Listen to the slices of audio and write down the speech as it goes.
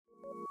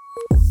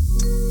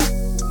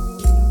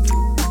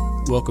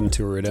Welcome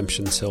to a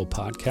Redemption's Hill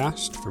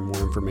podcast. For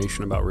more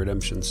information about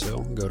Redemption's Hill,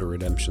 go to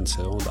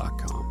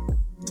redemptionshill.com.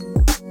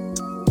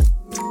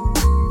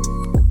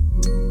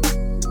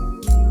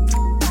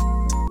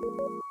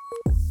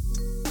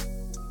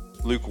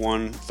 Luke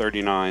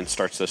 1:39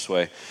 starts this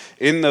way.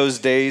 In those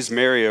days,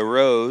 Mary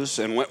arose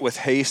and went with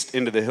haste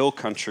into the hill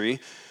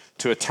country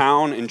to a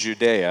town in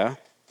Judea.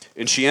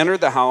 And she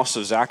entered the house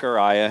of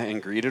Zechariah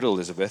and greeted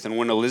Elizabeth. And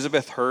when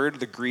Elizabeth heard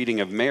the greeting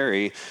of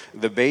Mary,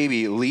 the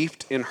baby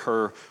leaped in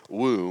her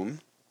womb.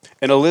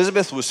 And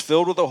Elizabeth was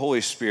filled with the Holy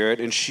Spirit,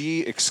 and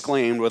she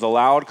exclaimed with a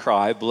loud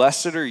cry,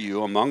 "Blessed are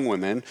you among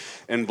women,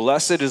 and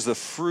blessed is the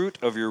fruit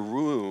of your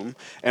womb.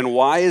 And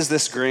why is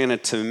this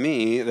granted to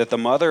me, that the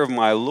mother of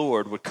my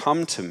Lord would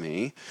come to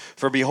me?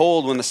 For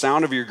behold, when the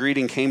sound of your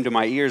greeting came to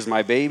my ears,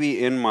 the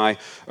baby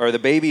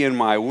in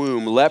my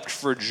womb leapt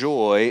for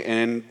joy,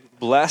 and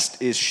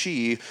blessed is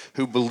she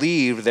who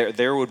believed that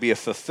there would be a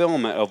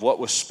fulfillment of what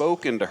was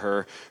spoken to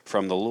her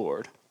from the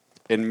Lord."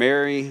 And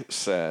Mary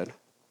said,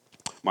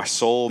 "My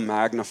soul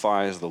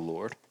magnifies the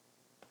Lord,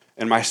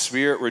 and my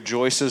spirit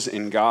rejoices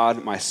in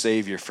God my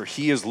Savior, for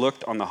he has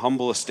looked on the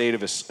humble estate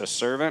of a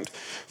servant.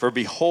 For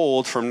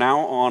behold, from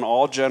now on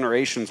all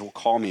generations will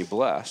call me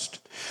blessed.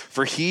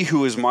 For he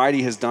who is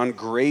mighty has done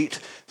great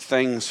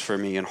things for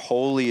me, and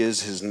holy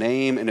is his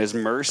name, and his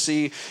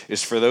mercy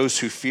is for those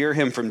who fear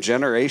him from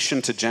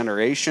generation to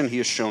generation. He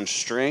has shown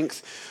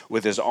strength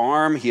with his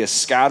arm. He has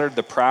scattered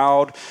the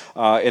proud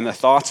in the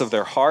thoughts of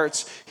their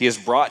hearts. He has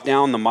brought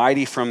down the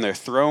mighty from their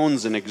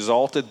thrones and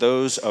exalted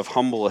those of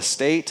humble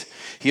estate.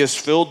 He has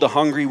filled the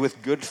hungry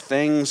with good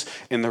things,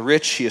 and the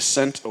rich he has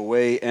sent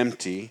away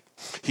empty.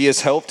 He has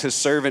helped his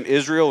servant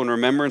Israel in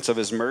remembrance of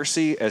his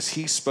mercy, as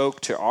he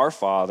spoke to our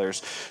fathers,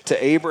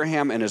 to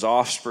Abraham and his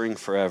offspring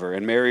forever."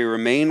 And Mary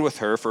remained with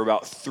her for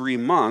about 3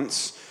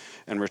 months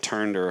and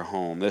returned to her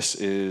home. This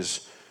is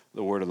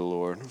the word of the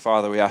Lord.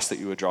 Father, we ask that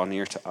you would draw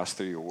near to us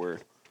through your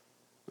word.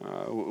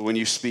 When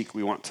you speak,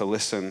 we want to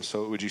listen.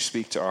 So would you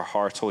speak to our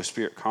hearts? Holy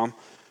Spirit, come.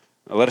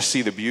 Let us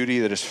see the beauty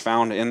that is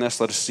found in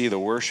this. Let us see the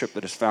worship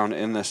that is found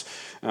in this.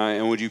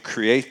 And would you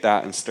create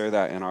that and stir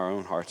that in our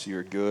own hearts? You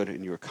are good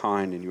and you are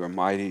kind and you are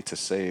mighty to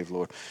save,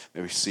 Lord.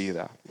 May we see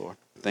that, Lord.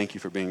 Thank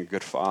you for being a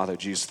good Father.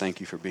 Jesus, thank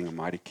you for being a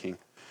mighty King.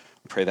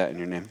 I pray that in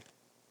your name.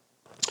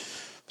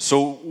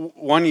 So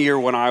one year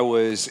when I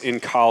was in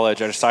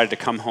college, I decided to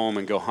come home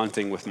and go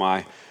hunting with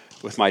my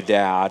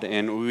dad,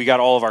 and we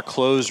got all of our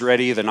clothes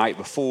ready the night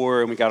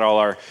before, and we got all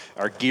our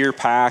gear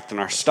packed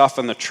and our stuff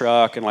in the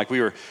truck, and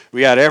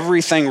we had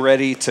everything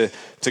ready to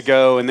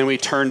go, and then we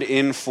turned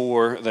in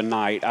for the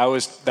night. I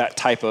was that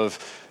type of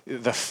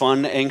the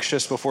fun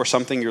anxious before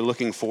something you're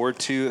looking forward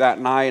to that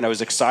night. I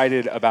was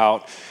excited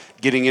about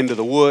getting into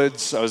the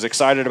woods. I was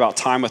excited about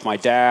time with my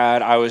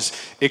dad. I was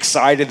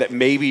excited that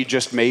maybe,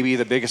 just maybe,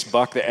 the biggest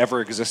buck that ever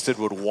existed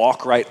would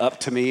walk right up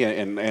to me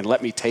and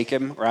let me take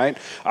him, right?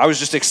 I was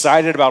just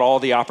excited about all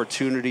the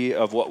opportunity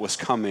of what was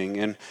coming.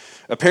 And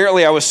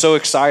apparently I was so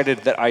excited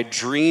that I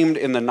dreamed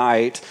in the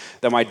night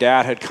that my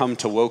dad had come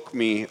to woke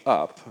me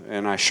up.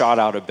 And I shot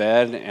out of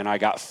bed and I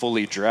got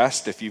fully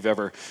dressed. If you've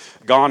ever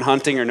gone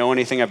hunting or know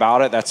anything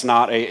about it, that's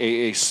not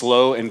a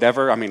slow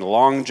endeavor. I mean,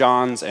 long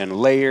johns and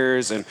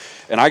layers, and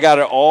I got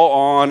it all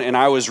on, and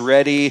I was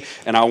ready,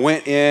 and I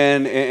went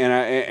in,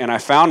 and I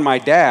found my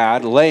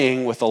dad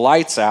laying with the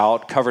lights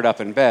out, covered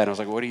up in bed. I was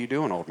like, "What are you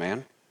doing, old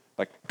man?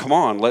 Like, come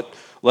on,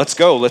 let's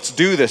go, let's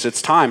do this.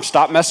 It's time.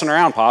 Stop messing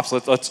around, Pops.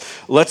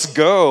 Let's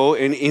go."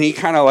 And he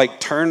kind of like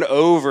turned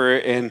over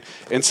and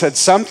said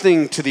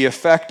something to the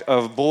effect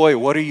of, "Boy,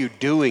 what are you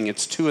doing?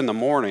 It's 2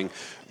 a.m.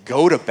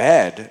 Go to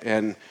bed."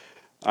 And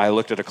I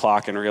looked at a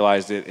clock and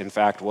realized it, in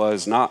fact,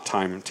 was not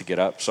time to get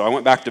up. So I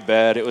went back to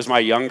bed. It was my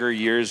younger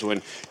years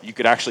when you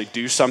could actually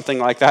do something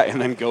like that and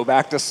then go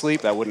back to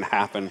sleep. That wouldn't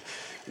happen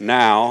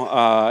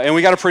now. And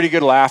we got a pretty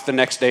good laugh the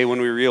next day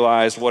when we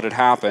realized what had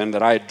happened,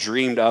 that I had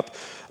dreamed up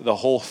the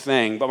whole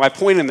thing. But my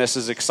point in this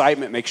is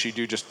excitement makes you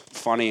do just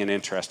funny and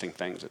interesting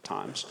things at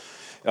times.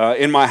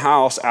 In my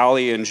house,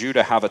 Allie and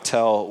Judah have a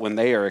tell when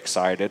they are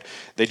excited.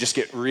 They just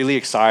get really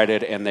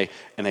excited and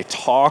they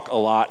talk a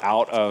lot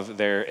out of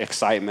their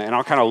excitement. And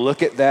I'll kind of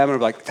look at them and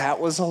be like,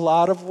 "That was a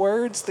lot of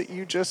words that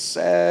you just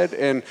said."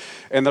 And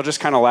they'll just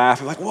kind of laugh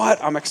and like,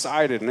 "What? I'm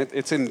excited." And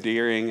it's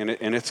endearing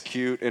and it's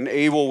cute. And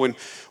Abel,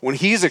 when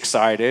he's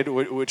excited,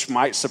 which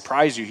might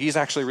surprise you, he's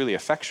actually really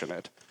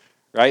affectionate.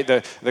 Right?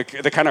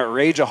 The kind of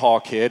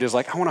rage-a-haw kid is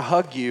like, "I want to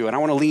hug you and I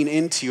want to lean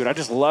into you and I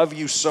just love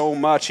you so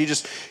much." He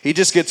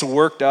just gets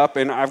worked up,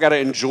 and I've got to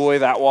enjoy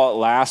that while it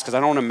lasts, because I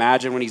don't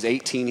imagine when he's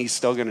 18 he's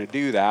still going to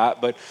do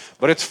that. But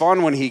it's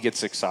fun when he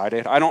gets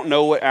excited. I don't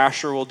know what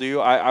Asher will do.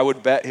 I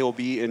would bet he'll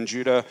be in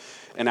Judah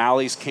and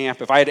Allie's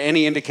camp. If I had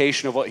any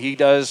indication of what he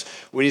does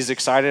when he's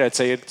excited, I'd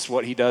say it's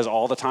what he does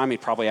all the time. He'd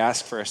probably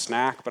ask for a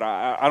snack, but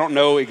I don't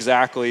know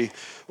exactly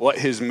what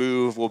his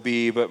move will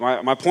be. But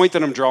my point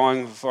that I'm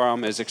drawing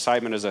from is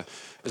excitement is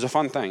a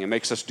fun thing. It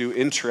makes us do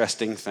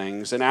interesting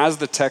things. And as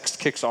the text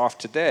kicks off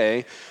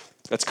today,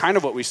 That's kind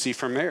of what we see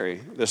from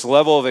Mary. This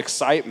level of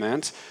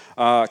excitement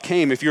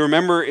came. If you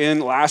remember in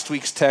last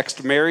week's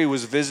text, Mary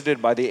was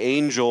visited by the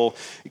angel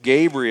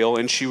Gabriel,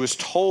 and she was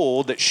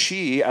told that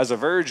she, as a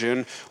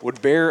virgin,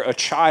 would bear a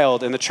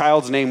child, and the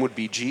child's name would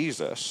be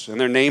Jesus. And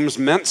their names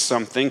meant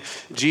something.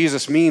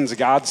 Jesus means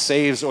God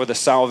saves, or the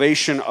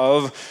salvation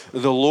of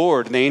the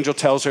Lord. And the angel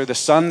tells her, the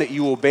son that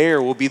you will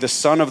bear will be the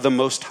Son of the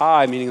Most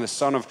High, meaning the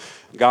Son of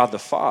God the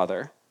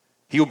Father.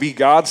 He will be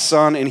God's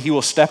son, and he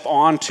will step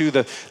onto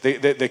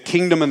the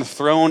kingdom and the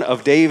throne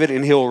of David,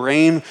 and he'll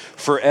reign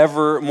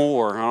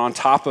forevermore. And on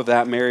top of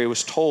that, Mary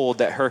was told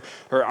that her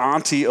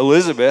auntie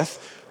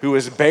Elizabeth, who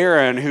was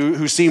barren,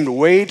 who seemed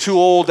way too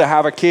old to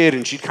have a kid,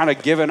 and she'd kind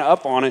of given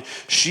up on it,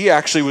 she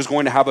actually was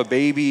going to have a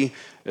baby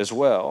as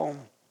well.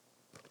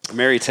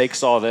 Mary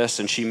takes all this,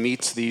 and she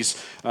meets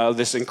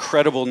this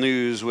incredible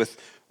news with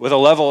a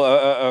level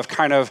of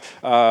kind of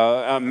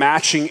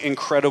matching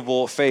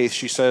incredible faith.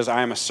 She says,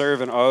 I am a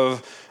servant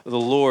of the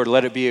Lord.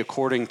 Let it be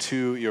according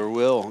to your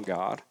will,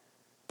 God.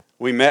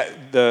 We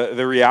met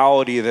the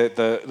reality that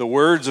the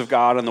words of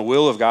God and the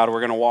will of God were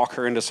going to walk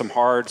her into some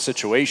hard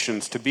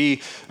situations. To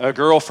be a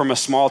girl from a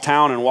small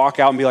town and walk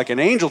out and be like, an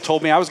angel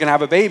told me I was going to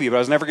have a baby, but I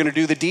was never going to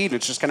do the deed, and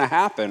it's just going to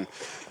happen.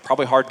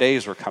 Probably hard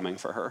days were coming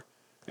for her.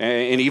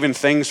 And even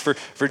things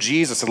for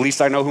Jesus. At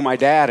least I know who my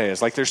dad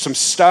is. Like, there's some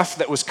stuff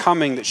that was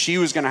coming that she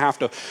was going to have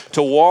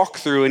to walk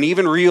through. And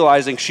even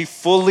realizing she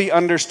fully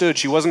understood.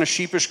 She wasn't a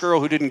sheepish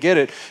girl who didn't get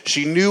it.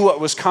 She knew what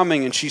was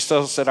coming, and she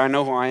still said, I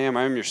know who I am.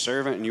 I am your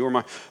servant, and you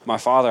are my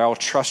father. I will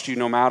trust you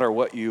no matter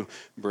what you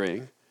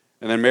bring.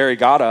 And then Mary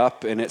got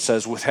up, and it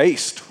says, with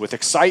haste, with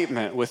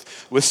excitement,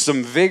 with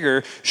some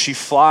vigor, she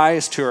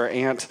flies to her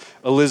Aunt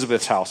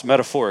Elizabeth's house,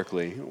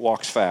 metaphorically,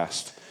 walks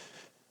fast.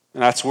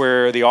 And that's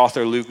where the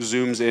author Luke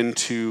zooms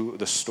into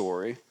the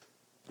story.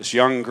 This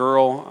young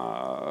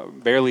girl,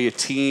 barely a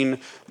teen,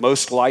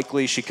 most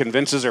likely, she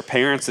convinces her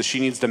parents that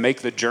she needs to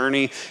make the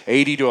journey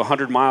 80 to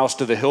 100 miles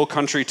to the hill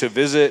country to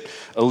visit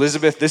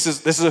Elizabeth. This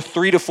is a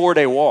 3 to 4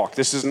 day walk.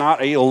 This is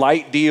not a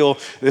light deal.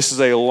 This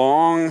is a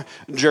long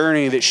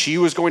journey that she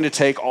was going to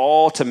take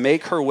all to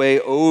make her way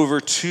over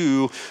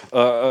to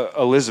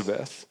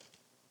Elizabeth.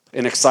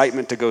 An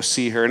excitement to go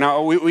see her.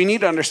 Now, we need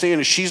to understand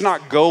is she's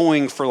not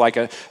going for like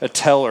a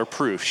tell or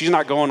proof. She's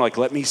not going like,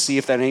 let me see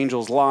if that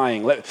angel's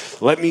lying.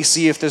 Let me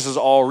see if this is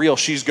all real.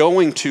 She's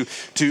going to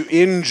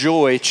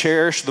enjoy,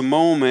 cherish the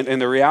moment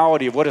and the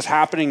reality of what is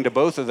happening to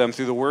both of them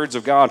through the words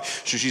of God.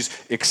 So she's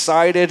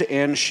excited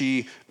and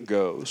she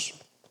goes.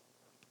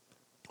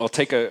 I'll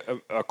take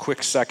a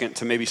quick second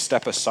to maybe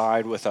step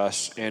aside with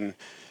us and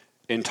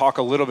talk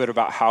a little bit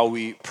about how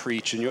we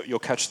preach, and you'll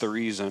catch the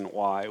reason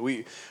why.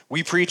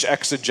 We preach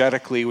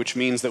exegetically, which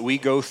means that we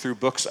go through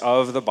books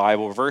of the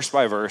Bible, verse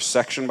by verse,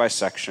 section by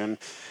section,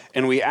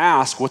 and we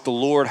ask what the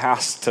Lord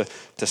has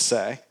to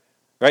say.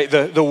 Right?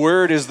 The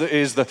word is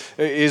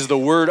the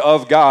word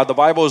of God. The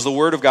Bible is the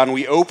word of God, and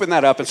we open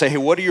that up and say, hey,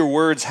 what do your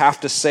words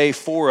have to say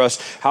for us?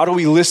 How do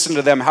we listen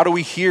to them? How do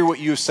we hear what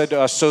you have said to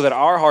us so that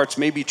our hearts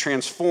may be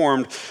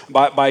transformed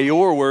by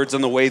your words in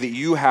the way that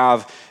you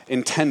have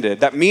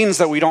intended? That means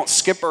that we don't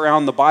skip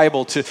around the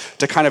Bible to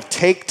kind of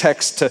take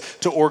texts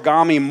to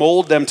origami,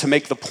 mold them to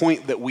make the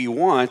point that we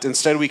want.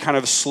 Instead, we kind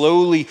of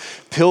slowly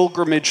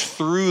pilgrimage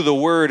through the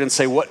word and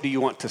say, what do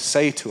you want to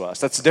say to us?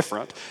 That's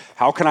different.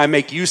 How can I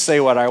make you say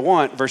what I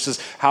want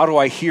versus how do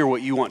I hear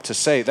what you want to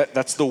say?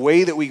 That's the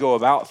way that we go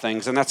about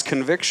things, and that's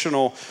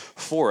convictional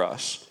for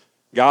us.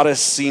 God has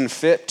seen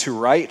fit to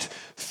write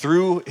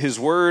through his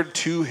word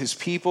to his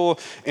people,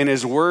 and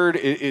his word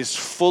is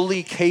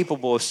fully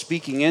capable of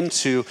speaking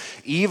into,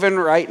 even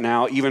right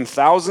now, even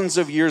thousands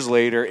of years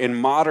later, in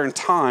modern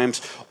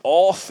times,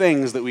 all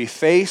things that we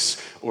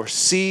face or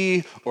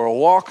see or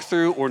walk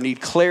through or need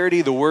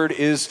clarity. The word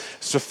is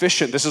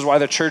sufficient. This is why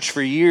the church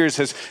for years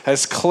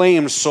has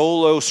claimed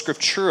sola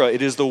scriptura.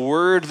 It is the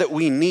word that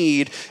we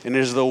need, and it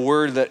is the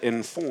word that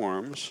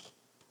informs.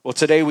 Well,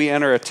 today we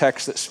enter a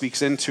text that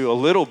speaks into a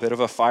little bit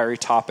of a fiery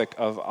topic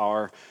of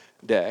our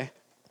day.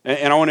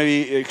 And I want to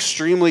be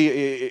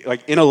extremely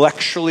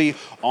intellectually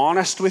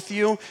honest with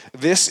you.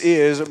 This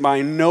is by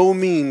no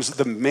means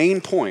the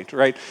main point,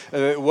 right?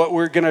 What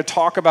we're going to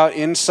talk about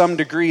in some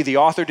degree, the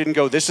author didn't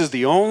go, this is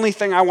the only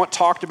thing I want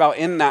talked about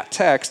in that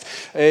text.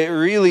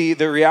 Really,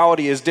 the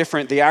reality is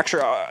different. The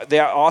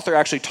author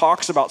actually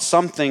talks about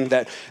something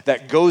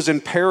that goes in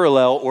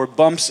parallel or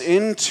bumps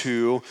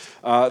into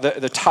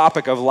the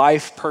topic of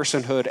life,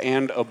 personhood,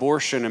 and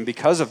abortion. And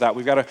because of that,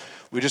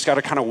 we just got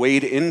to kind of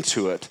wade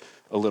into it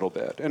a little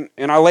bit.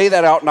 And I lay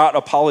that out not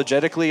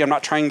apologetically. I'm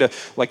not trying to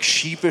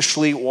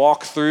sheepishly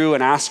walk through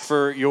and ask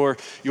for your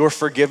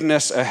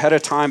forgiveness ahead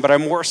of time, but I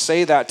more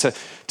say that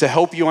to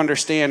help you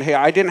understand, hey,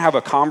 I didn't have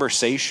a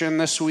conversation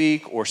this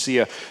week or see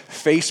a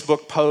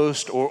Facebook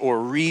post or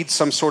read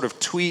some sort of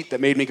tweet that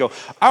made me go,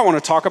 I want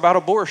to talk about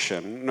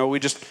abortion. No, we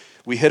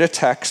We hit a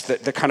text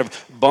that kind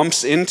of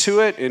bumps into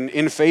it, and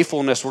in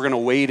faithfulness, we're going to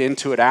wade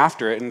into it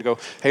after it and go,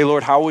 hey,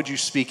 Lord, how would you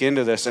speak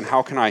into this, and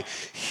how can I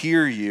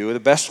hear you? The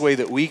best way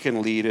that we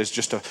can lead is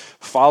just to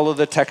follow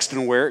the text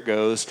and where it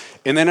goes,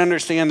 and then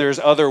understand there's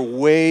other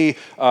way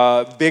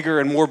bigger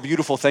and more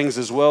beautiful things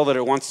as well that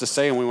it wants to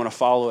say, and we want to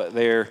follow it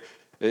there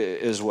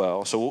as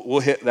well. So we'll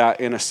hit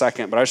that in a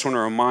second, but I just want to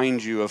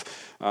remind you of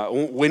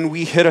when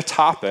we hit a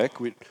topic,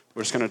 we're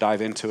just going to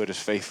dive into it as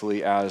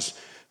faithfully as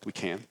we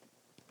can.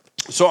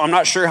 So I'm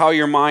not sure how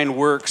your mind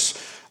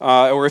works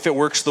or if it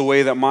works the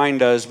way that mine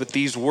does, but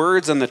these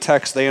words in the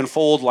text, they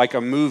unfold like a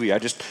movie.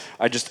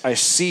 I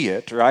see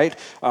it, right?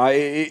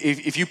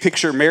 If you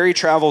picture Mary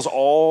travels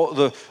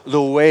all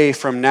the way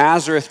from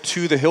Nazareth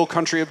to the hill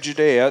country of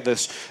Judea,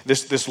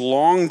 this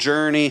long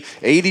journey,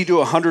 80 to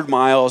 100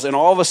 miles, and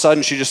all of a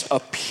sudden she just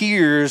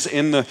appears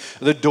in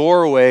the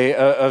doorway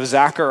of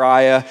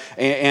Zechariah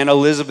and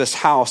Elizabeth's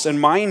house.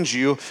 And mind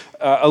you,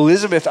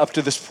 Elizabeth up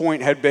to this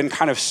point had been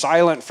kind of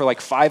silent for like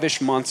 5-ish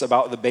months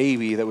about the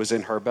baby that was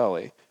in her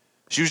belly.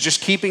 She was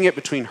just keeping it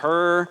between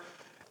her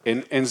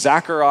and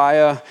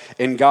Zechariah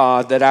and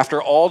God, that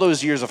after all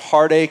those years of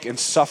heartache and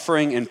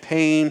suffering and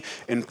pain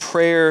and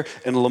prayer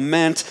and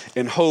lament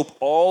and hope,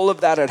 all of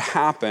that had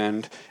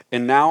happened,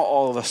 and now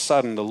all of a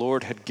sudden the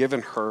Lord had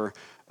given her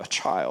a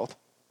child.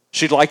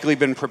 She'd likely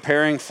been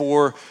preparing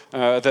for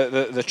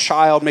the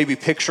child, maybe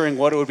picturing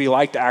what it would be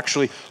like to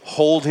actually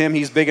hold him.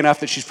 He's big enough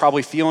that she's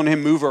probably feeling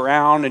him move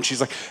around, and she's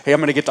like, hey,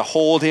 I'm going to get to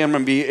hold him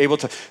and be able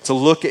to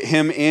look at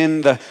him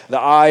in the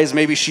eyes.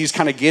 Maybe she's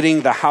kind of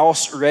getting the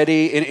house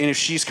ready, and if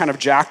she's kind of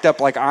jacked up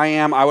like I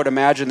am, I would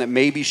imagine that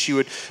maybe she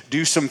would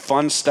do some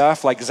fun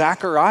stuff like,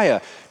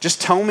 Zechariah,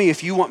 just tell me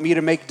if you want me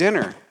to make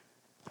dinner.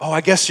 Oh,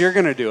 I guess you're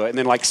going to do it. And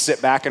then like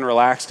sit back and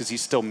relax because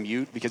he's still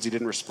mute because he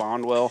didn't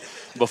respond well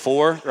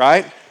before,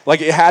 right?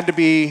 Like it had to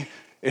be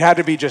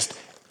just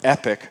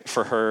epic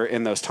for her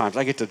in those times.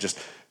 I get to just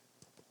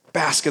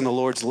bask in the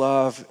Lord's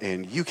love,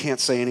 and you can't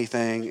say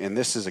anything, and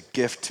this is a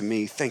gift to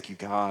me. Thank you,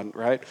 God,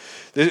 right?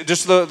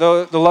 Just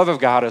the love of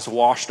God has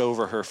washed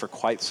over her for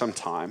quite some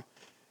time.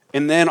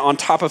 And then on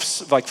top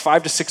of like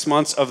 5 to 6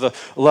 months of the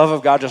love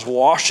of God just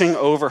washing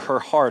over her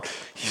heart,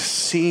 he's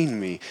seen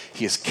me.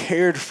 He has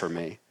cared for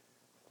me.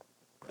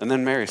 And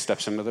then Mary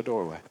steps into the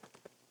doorway,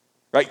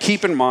 right?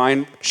 Keep in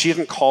mind, she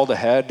hadn't called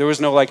ahead. There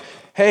was no like,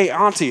 hey,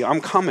 auntie,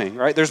 I'm coming,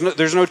 right? There's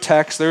no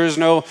text. There is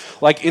no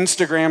like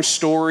Instagram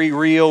story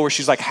reel where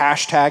she's like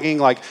hashtagging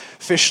like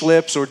fish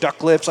lips or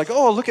duck lips, like,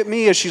 oh, look at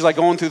me as she's like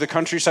going through the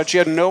countryside. She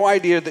had no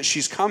idea that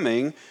she's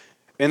coming.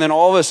 And then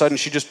all of a sudden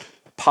she just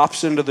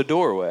pops into the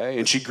doorway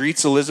and she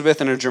greets Elizabeth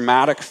in a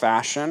dramatic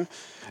fashion.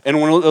 And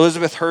when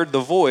Elizabeth heard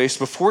the voice,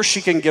 before she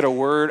can get a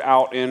word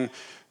out in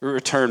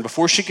return,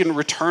 before she can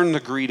return the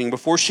greeting,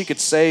 before she could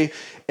say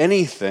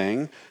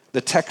anything,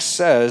 the text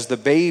says the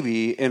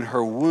baby in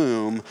her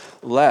womb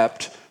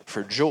leapt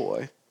for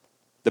joy.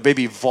 The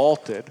baby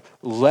vaulted,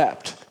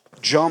 leapt,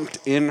 jumped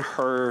in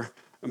her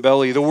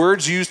belly. The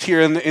words used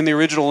here in the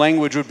original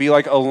language would be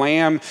like a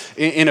lamb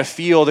in a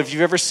field. If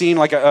you've ever seen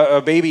like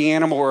a baby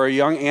animal or a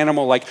young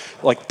animal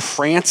like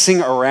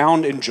prancing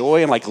around in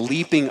joy and like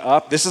leaping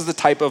up, this is the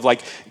type of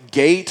like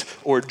gait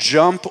or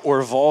jump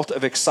or vault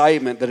of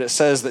excitement that it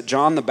says that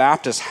John the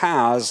Baptist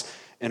has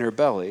in her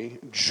belly.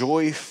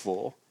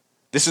 Joyful.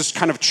 This is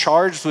kind of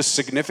charged with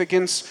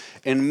significance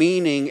and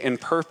meaning and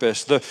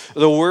purpose.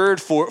 The word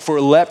for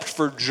leapt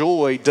for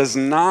joy does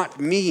not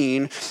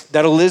mean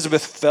that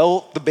Elizabeth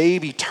felt the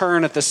baby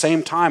turn at the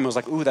same time. I was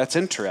like, ooh, that's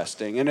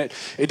interesting. And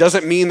it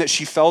doesn't mean that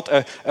she felt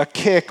a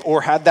kick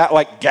or had that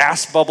like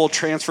gas bubble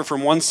transfer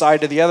from one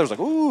side to the other. It was like,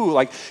 ooh,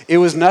 like it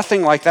was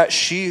nothing like that.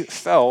 She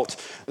felt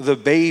the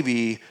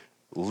baby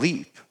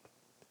leap.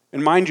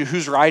 And mind you,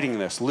 who's writing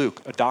this?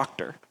 Luke, a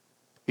doctor.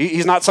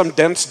 He's not some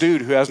dense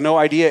dude who has no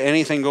idea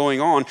anything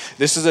going on.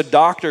 This is a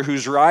doctor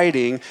who's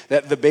writing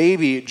that the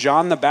baby,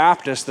 John the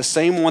Baptist, the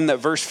same one that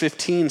verse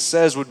 15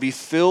 says would be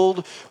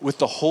filled with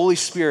the Holy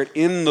Spirit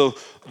in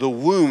the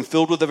womb,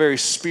 filled with the very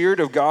Spirit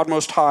of God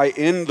Most High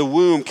in the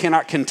womb,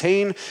 cannot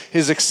contain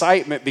his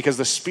excitement because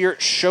the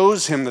Spirit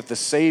shows him that the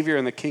Savior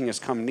and the King has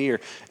come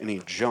near, and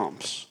he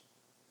jumps.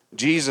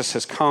 Jesus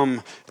has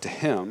come to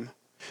him.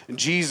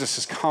 Jesus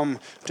has come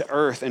to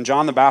earth, and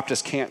John the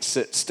Baptist can't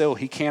sit still.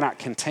 He cannot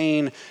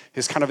contain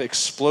his kind of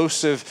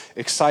explosive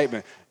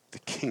excitement. The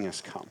King has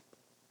come.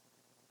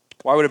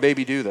 Why would a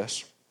baby do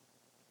this?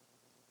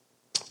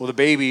 Well, the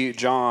baby,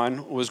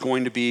 John, was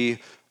going to be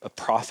a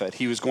prophet.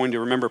 He was going to,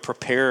 remember,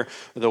 prepare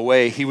the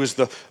way. He was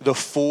the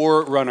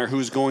forerunner who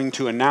was going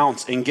to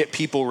announce and get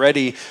people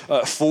ready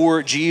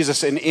for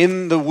Jesus. And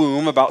in the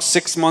womb, about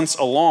 6 months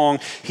along,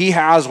 he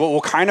has what we'll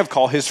kind of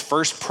call his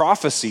first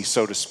prophecy,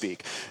 so to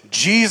speak.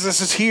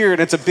 Jesus is here,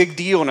 and it's a big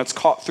deal, and it's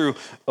caught through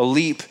a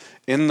leap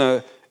in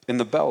the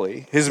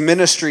belly. His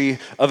ministry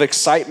of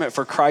excitement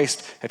for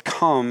Christ had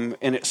come,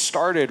 and it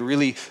started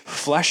really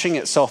fleshing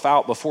itself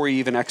out before he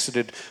even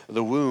exited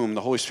the womb.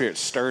 The Holy Spirit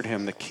stirred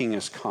him. The King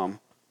has come.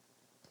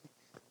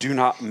 Do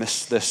not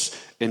miss this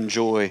in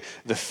joy.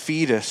 The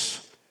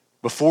fetus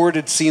before it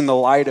had seen the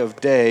light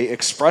of day,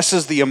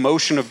 expresses the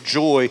emotion of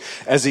joy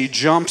as he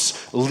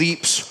jumps,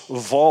 leaps,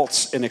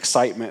 vaults in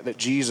excitement that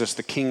Jesus,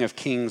 the King of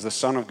Kings, the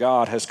Son of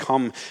God, has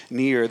come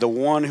near. The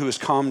one who has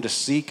come to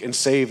seek and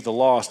save the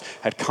lost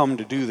had come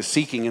to do the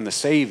seeking and the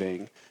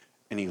saving,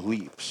 and he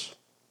leaps.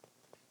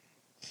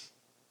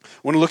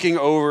 When looking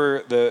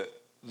over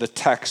the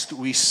text,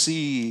 we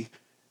see,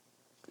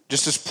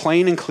 just as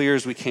plain and clear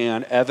as we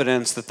can,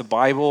 evidence that the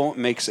Bible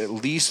makes at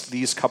least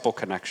these couple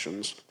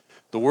connections.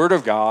 The Word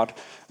of God,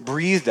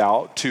 breathed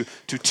out to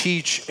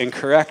teach and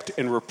correct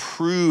and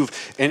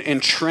reprove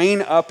and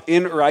train up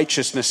in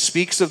righteousness,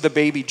 speaks of the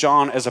baby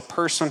John as a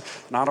person,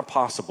 not a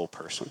possible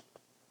person.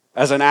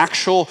 As an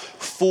actual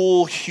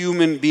full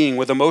human being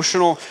with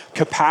emotional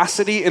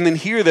capacity. And then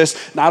hear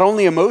this, not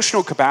only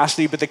emotional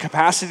capacity, but the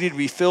capacity to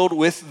be filled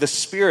with the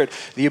Spirit,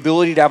 the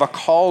ability to have a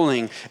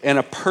calling and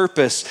a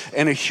purpose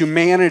and a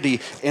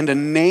humanity and a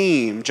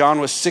name. John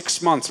was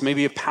 6 months,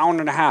 maybe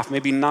 1.5 pounds,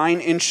 maybe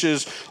 9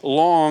 inches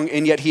long,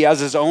 and yet he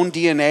has his own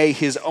DNA,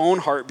 his own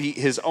heartbeat,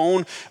 his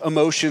own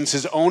emotions,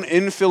 his own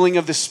infilling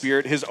of the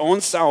Spirit, his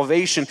own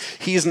salvation.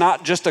 He's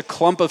not just a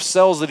clump of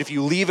cells that if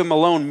you leave him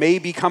alone may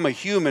become a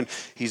human.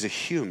 He's a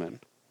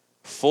human,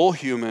 full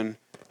human.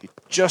 He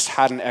just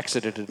hadn't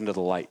exited into the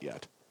light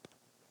yet.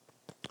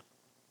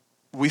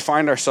 We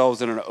find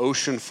ourselves in an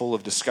ocean full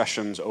of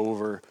discussions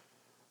over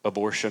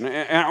abortion.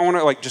 And I want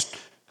to just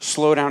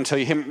slow down and tell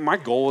you, hey, my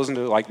goal isn't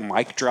to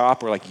mic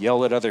drop or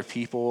yell at other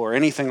people or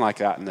anything like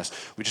that in this.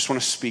 We just want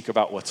to speak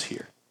about what's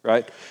here,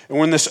 right? And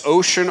we're in this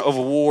ocean of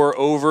war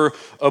over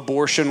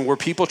abortion where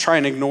people try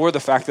and ignore the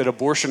fact that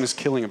abortion is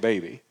killing a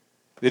baby.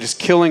 It is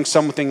killing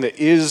something that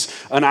is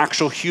an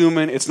actual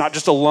human. It's not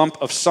just a lump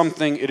of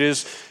something. It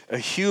is a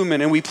human.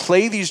 And we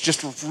play these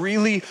just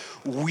really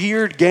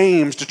weird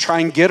games to try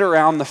and get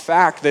around the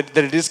fact that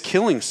it is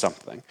killing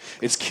something.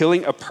 It's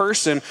killing a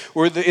person.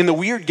 In the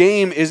weird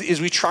game is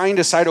we try and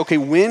decide, okay,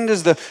 when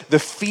does the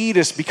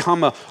fetus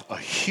become a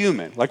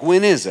human?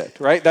 When is it,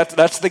 right?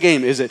 That's the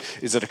game. Is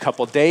it a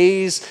couple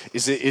days?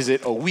 Is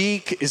it a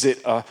week? Is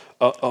it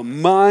a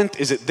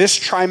month? Is it this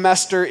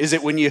trimester? Is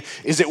it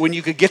when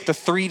you could get the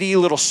 3D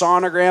little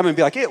sonogram and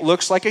be like, it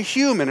looks like a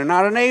human and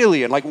not an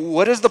alien?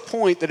 What is the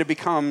point that it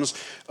becomes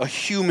a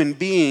human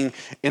being?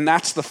 And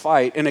that's the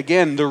fight. And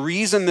again, the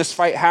reason this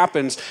fight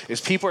happens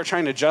is people are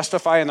trying to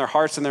justify in their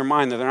hearts and their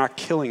mind that they're not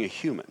killing a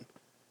human.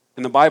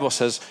 And the Bible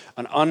says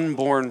an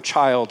unborn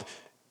child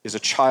is a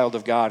child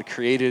of God,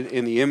 created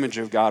in the image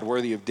of God,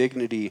 worthy of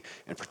dignity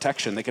and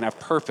protection. They can have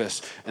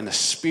purpose and the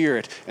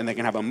Spirit, and they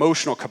can have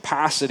emotional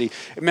capacity.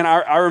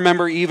 I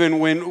remember even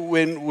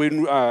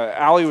when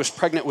Allie was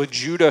pregnant with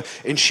Judah,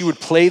 and she would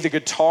play the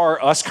guitar,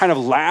 us kind of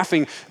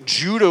laughing,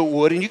 Judah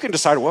would, and you can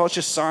decide, well, it's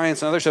just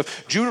science and other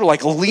stuff. Judah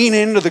lean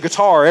into the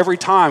guitar every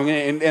time,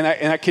 and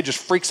that kid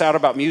just freaks out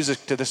about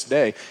music to this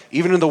day.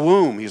 Even in the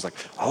womb, he's like,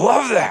 I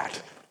love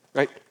that,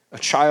 right? A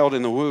child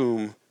in the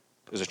womb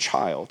is a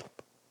child.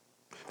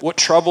 What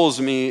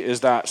troubles me is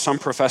that some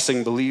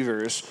professing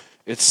believers,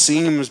 it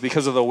seems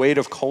because of the weight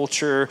of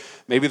culture,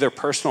 maybe their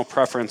personal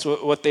preference,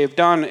 what they've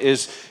done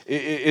is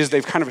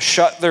they've kind of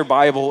shut their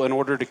Bible in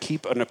order to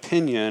keep an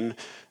opinion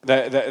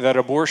that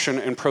abortion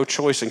and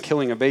pro-choice and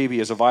killing a baby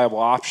is a viable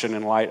option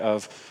in light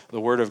of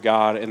the Word of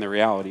God and the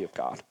reality of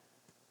God.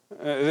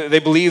 They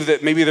believe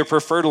that maybe their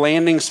preferred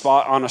landing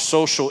spot on a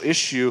social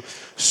issue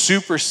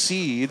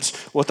supersedes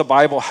what the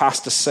Bible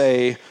has to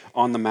say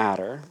on the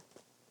matter,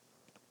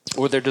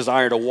 or their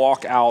desire to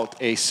walk out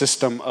a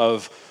system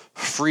of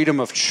freedom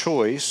of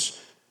choice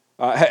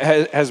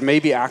has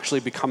maybe actually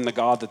become the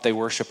God that they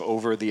worship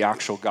over the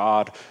actual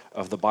God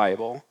of the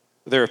Bible.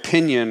 Their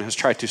opinion has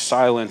tried to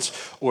silence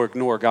or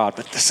ignore God,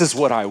 but this is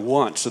what I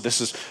want, so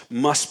this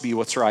must be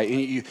what's right.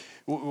 And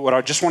what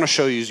I just want to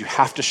show you is you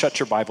have to shut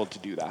your Bible to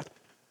do that.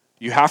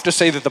 You have to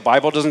say that the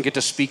Bible doesn't get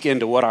to speak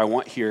into what I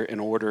want here in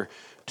order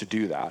to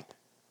do that.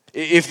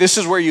 If this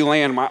is where you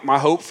land, my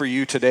hope for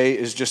you today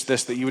is just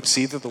this, that you would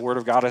see that the Word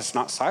of God is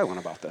not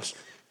silent about this.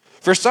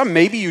 For some,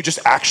 maybe you just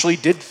actually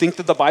did think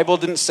that the Bible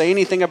didn't say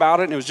anything about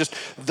it, and it was just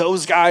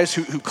those guys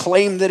who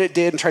claimed that it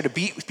did and tried to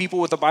beat people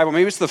with the Bible.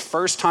 Maybe it's the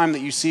first time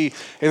that you see,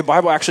 hey, the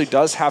Bible actually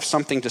does have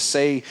something to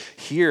say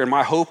here, and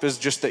my hope is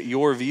just that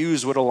your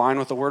views would align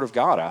with the Word of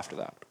God after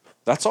that.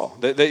 That's all.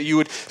 That you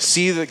would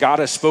see that God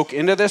has spoke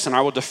into this, and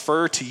I will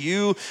defer to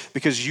you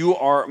because you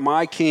are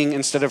my king.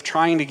 Instead of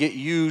trying to get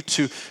you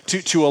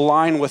to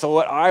align with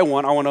what I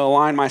want to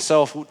align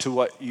myself to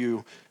what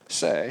you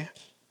say.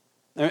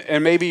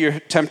 And maybe you're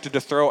tempted to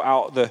throw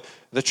out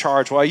the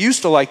charge, well, I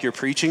used to like your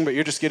preaching, but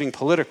you're just getting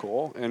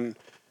political. And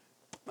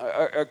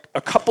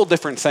a couple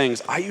different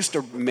things. I used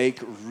to make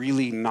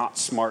really not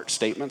smart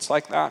statements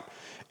like that,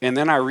 and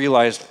then I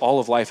realized all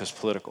of life is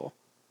political.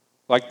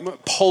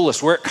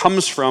 Polis, where it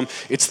comes from,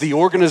 it's the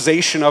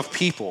organization of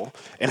people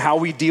and how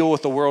we deal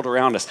with the world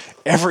around us.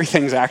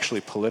 Everything's actually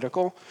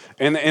political.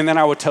 And then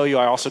I would tell you,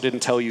 I also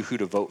didn't tell you who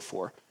to vote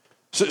for.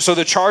 So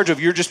the charge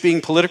of you're just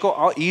being political,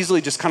 I'll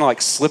easily just kind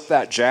of slip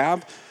that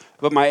jab.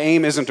 but my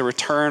aim isn't to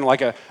return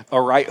like a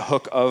right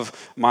hook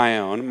of my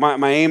own.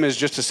 My aim is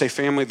just to say,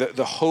 family,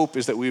 the hope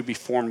is that we would be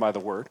formed by the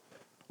word.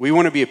 We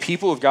want to be a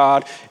people of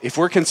God. If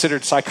we're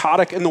considered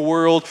psychotic in the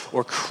world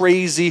or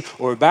crazy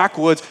or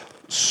backwoods,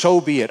 so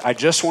be it. I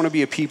just want to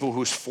be a people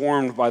who's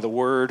formed by the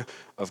word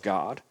of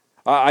God.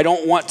 I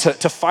don't want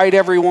to fight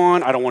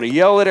everyone. I don't want to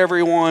yell at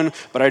everyone,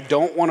 but I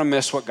don't want to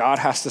miss what God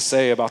has to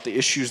say about the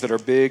issues that are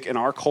big in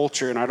our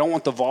culture. And I don't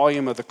want the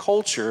volume of the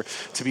culture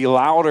to be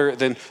louder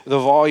than the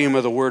volume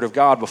of the word of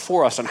God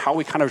before us and how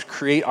we kind of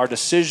create our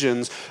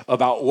decisions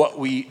about what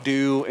we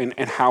do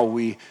and how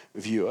we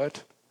view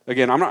it.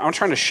 Again, I'm not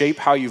trying to shape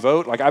how you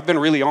vote. Like, I've been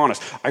really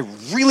honest. I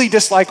really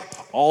dislike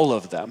all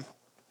of them.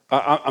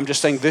 I'm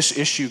just saying this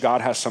issue,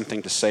 God has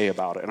something to say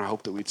about it, and I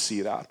hope that we'd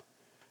see that.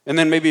 And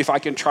then maybe if I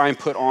can try and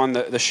put on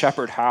the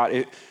shepherd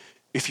hat,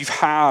 if you've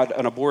had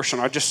an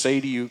abortion, I'd just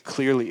say to you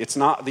clearly, it's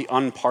not the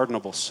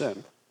unpardonable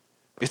sin.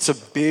 It's a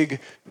big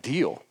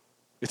deal.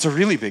 It's a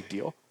really big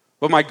deal.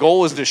 But my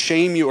goal isn't to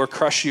shame you or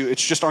crush you.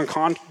 It's just on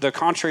the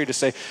contrary to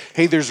say,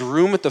 hey, there's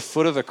room at the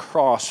foot of the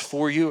cross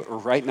for you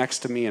right next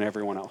to me and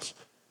everyone else.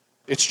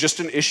 It's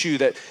just an issue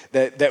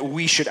that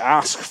we should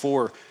ask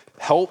for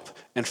help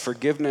and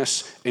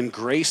forgiveness and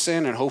grace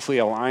in, and hopefully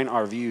align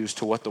our views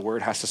to what the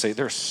word has to say.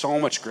 There's so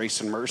much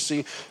grace and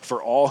mercy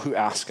for all who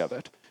ask of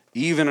it,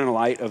 even in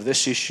light of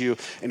this issue.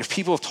 And if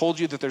people have told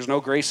you that there's no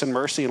grace and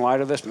mercy in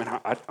light of this, man,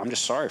 I'm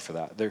just sorry for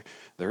that.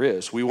 There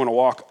is. We want to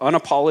walk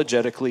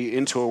unapologetically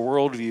into a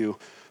worldview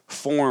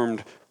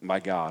formed by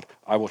God.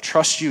 I will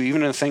trust you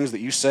even in the things that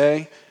you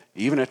say,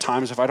 even at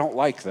times if I don't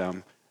like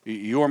them.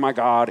 You are my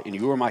God and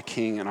you are my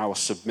King, and I will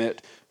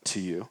submit to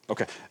you.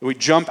 Okay, we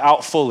jump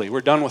out fully.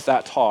 We're done with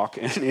that talk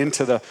and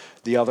into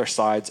the other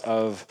sides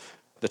of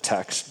the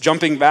text.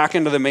 Jumping back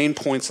into the main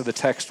points of the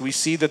text, we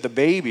see that the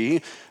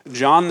baby,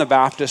 John the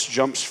Baptist,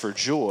 jumps for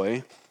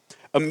joy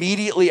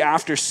immediately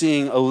after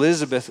seeing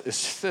Elizabeth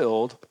is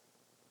filled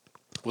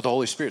with the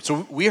Holy Spirit.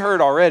 So we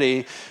heard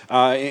already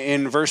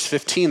in verse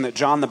 15 that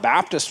John the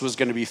Baptist was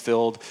going to be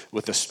filled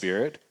with the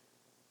Spirit.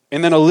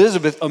 And then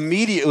Elizabeth,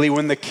 immediately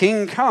when the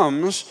king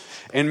comes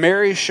and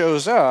Mary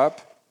shows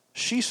up,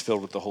 she's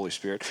filled with the Holy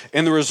Spirit.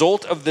 And the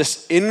result of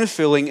this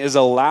infilling is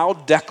a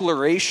loud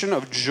declaration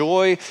of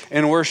joy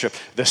and worship.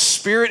 The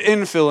Spirit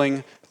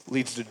infilling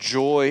leads to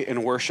joy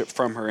and worship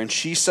from her. And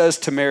she says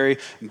to Mary,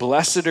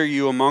 "Blessed are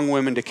you among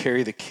women to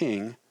carry the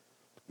king,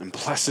 and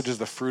blessed is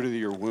the fruit of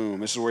your womb."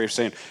 This is where you're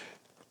saying,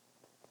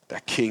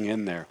 that king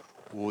in there.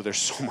 Oh, there's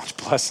so much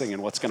blessing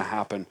in what's going to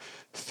happen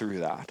through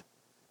that.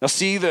 Now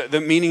see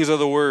the meanings of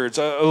the words.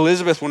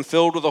 Elizabeth, when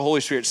filled with the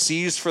Holy Spirit,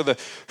 sees for the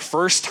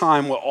first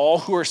time what all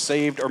who are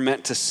saved are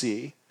meant to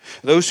see.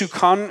 Those who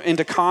come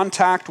into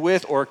contact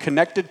with or are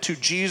connected to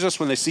Jesus,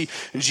 when they see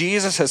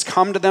Jesus has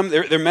come to them,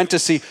 they're meant to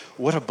see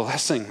what a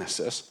blessing this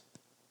is.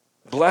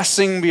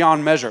 Blessing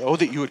beyond measure. Oh,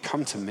 that you would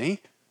come to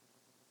me.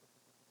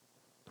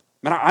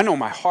 Man, I know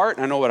my heart.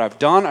 I know what I've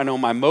done. I know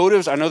my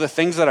motives. I know the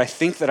things that I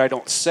think that I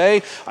don't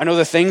say. I know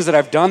the things that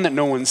I've done that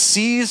no one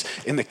sees.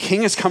 And the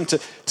king has come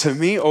to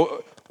me.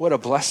 Oh, what a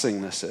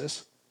blessing this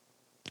is.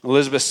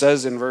 Elizabeth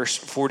says in verse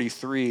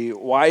 43,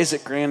 "Why is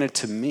it granted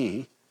to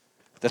me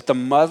that the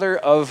mother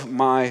of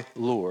my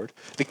Lord,"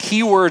 the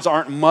key words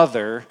aren't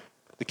mother,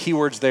 the key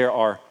words there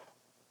are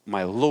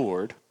my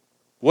Lord.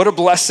 What a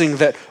blessing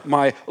that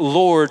my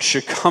Lord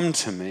should come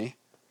to me.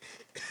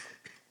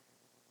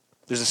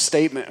 There's a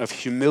statement of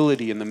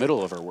humility in the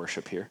middle of her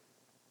worship here.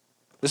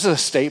 This is a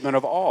statement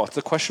of awe. It's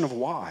the question of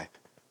why.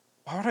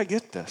 Why would I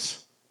get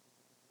this?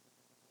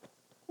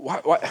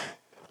 Why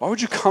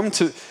would you come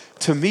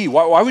to me?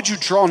 Why would you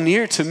draw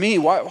near to me?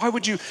 Why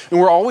would you? And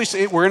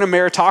we're in a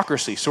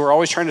meritocracy, so we're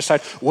always trying to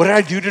decide, what did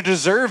I do to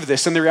deserve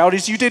this? And the reality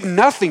is you did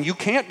nothing. You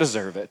can't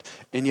deserve it.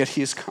 And yet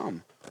he has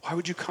come. Why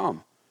would you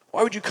come?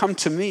 Why would you come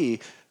to me?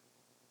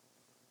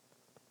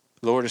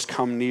 The Lord has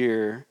come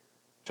near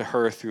to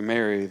her through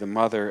Mary, the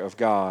mother of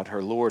God.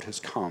 Her Lord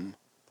has come.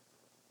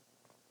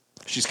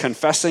 She's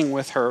confessing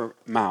with her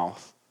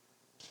mouth,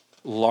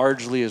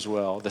 largely as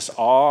well, this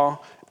awe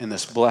and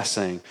this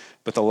blessing,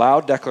 but the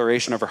loud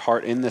declaration of her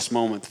heart in this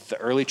moment that the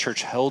early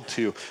church held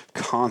to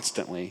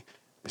constantly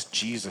is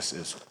Jesus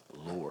is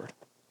Lord.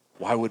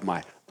 Why would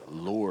my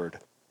Lord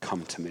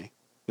come to me?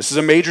 This is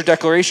a major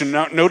declaration.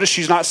 Now, notice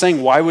she's not saying,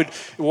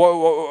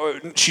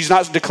 she's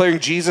not declaring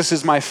Jesus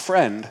is my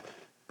friend.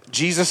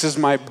 Jesus is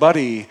my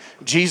buddy.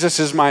 Jesus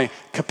is my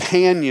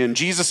companion.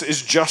 Jesus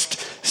is just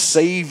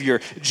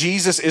Savior.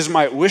 Jesus is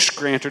my wish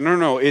granter.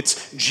 No.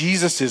 It's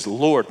Jesus is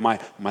Lord. My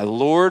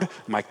Lord,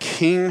 my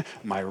King,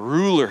 my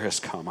ruler has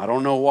come. I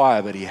don't know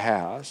why, but he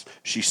has.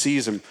 She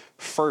sees him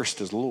first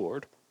as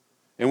Lord.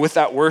 And with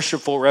that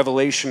worshipful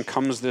revelation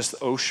comes this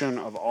ocean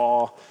of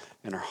awe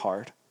in her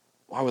heart.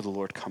 Why would the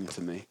Lord come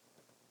to me?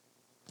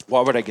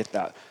 Why would I get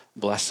that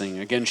blessing?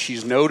 Again,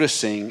 she's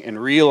noticing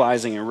and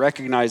realizing and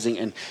recognizing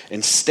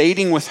and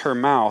stating with her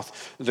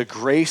mouth the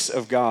grace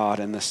of God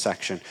in this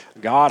section.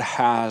 God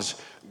has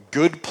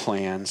good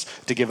plans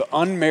to give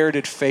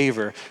unmerited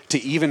favor to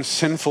even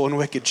sinful and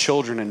wicked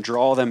children and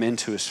draw them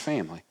into his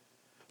family.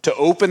 to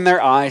open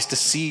their eyes to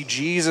see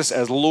Jesus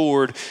as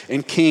Lord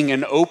and King,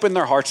 and open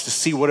their hearts to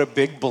see what a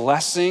big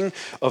blessing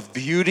of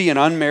beauty and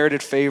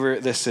unmerited favor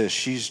this is.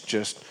 She's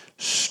just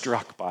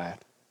struck by it.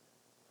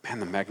 Man,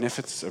 the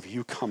magnificence of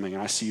you coming,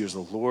 and I see you as the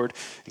Lord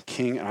and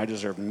King, and I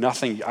deserve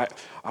nothing. I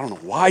don't know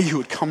why you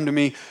would come to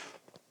me.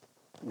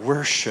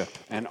 Worship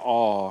and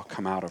awe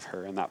come out of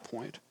her in that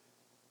point.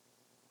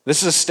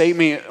 This is a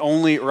statement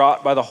only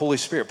wrought by the Holy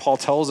Spirit. Paul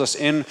tells us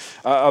in,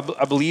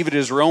 I believe it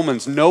is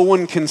Romans, no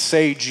one can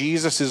say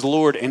Jesus is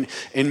Lord and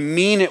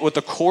mean it with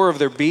the core of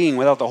their being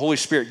without the Holy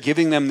Spirit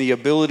giving them the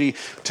ability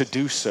to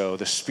do so.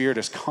 The Spirit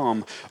has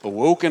come,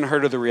 awoken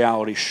her to the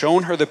reality,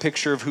 shown her the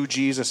picture of who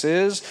Jesus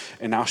is,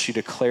 and now she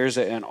declares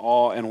it in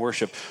awe and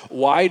worship.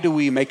 Why do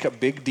we make a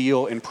big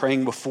deal in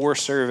praying before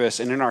service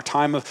and in our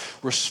time of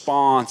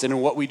response and in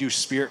what we do,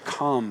 Spirit,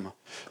 come?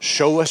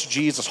 Show us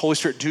Jesus. Holy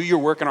Spirit, do your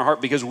work in our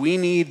heart, because we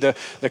need the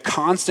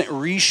constant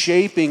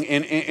reshaping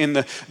and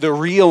the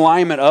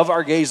realignment of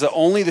our gaze that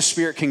only the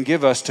Spirit can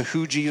give us to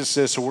who Jesus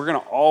is. So we're going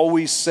to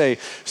always say,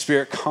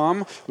 Spirit,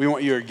 come. We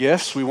want your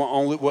gifts. We want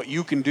only what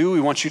you can do. We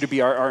want you to be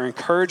our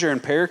encourager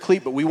and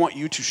paraclete, but we want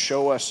you to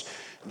show us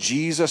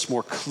Jesus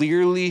more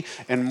clearly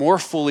and more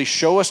fully.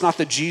 Show us not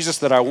the Jesus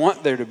that I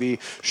want there to be.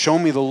 Show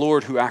me the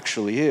Lord who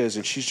actually is.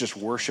 And she's just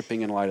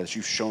worshiping in light of this.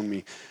 You've shown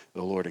me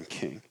the Lord and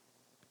King.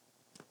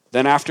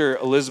 Then after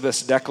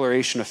Elizabeth's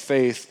declaration of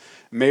faith,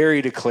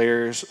 Mary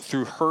declares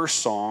through her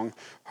song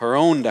her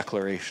own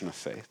declaration of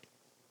faith.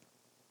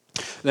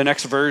 The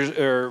next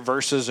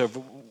verses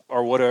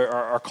are what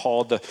are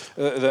called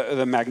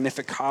the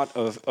Magnificat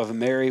of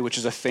Mary, which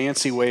is a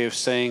fancy way of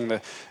saying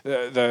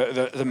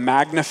the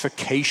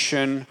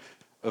magnification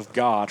of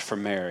God for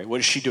Mary.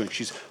 What is she doing?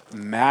 She's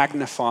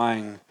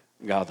magnifying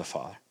God the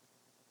Father.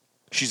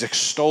 She's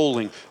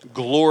extolling,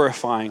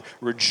 glorifying,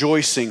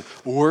 rejoicing,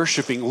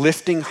 worshiping,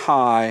 lifting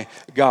high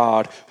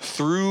God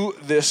through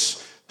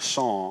this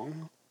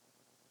song.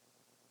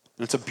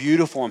 And it's a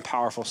beautiful and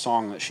powerful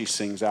song that she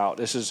sings out.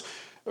 This is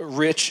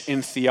rich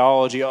in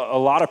theology. A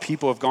lot of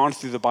people have gone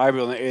through the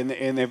Bible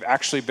and they've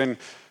actually been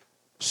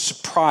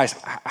surprised.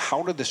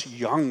 How did this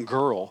young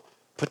girl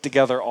put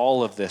together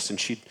all of this? And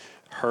she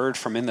heard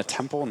from in the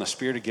temple, and the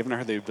Spirit had given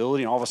her the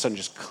ability, and all of a sudden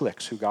just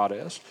clicks who God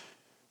is.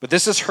 But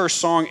this is her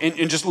song,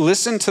 and just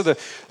listen to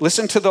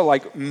the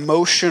like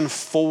motion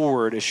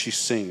forward as she's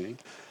singing.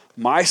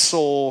 My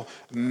soul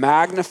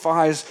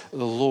magnifies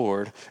the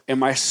Lord, and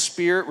my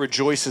spirit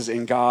rejoices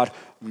in God,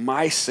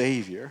 my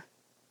Savior.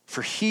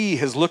 For he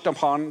has looked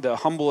upon the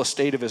humble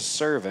estate of his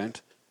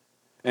servant.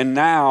 And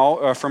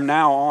now, from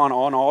now on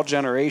all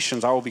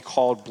generations, I will be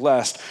called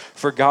blessed.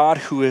 For God,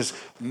 who is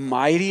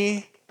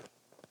mighty,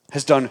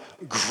 has done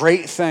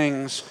great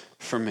things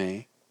for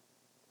me.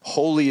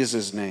 Holy is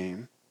his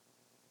name.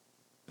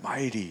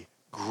 Mighty,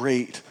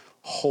 great,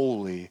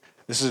 holy.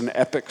 This is an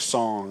epic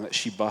song that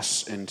she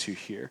busts into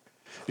here.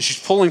 And she's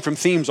pulling from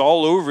themes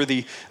all over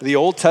the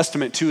Old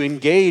Testament to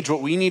engage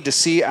what we need to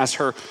see as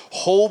her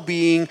whole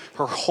being,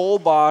 her whole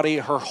body,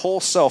 her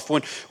whole self.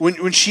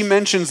 When she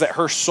mentions that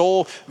her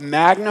soul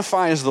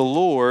magnifies the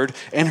Lord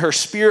and her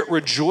spirit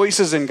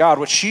rejoices in God,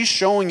 what she's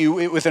showing you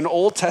with an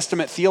Old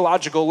Testament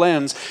theological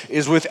lens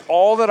is with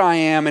all that I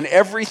am and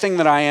everything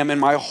that I am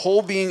and my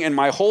whole being and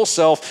my whole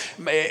self,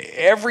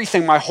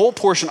 everything, my whole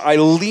portion, I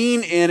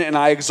lean in and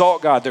I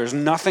exalt God. There's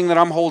nothing that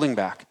I'm holding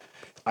back.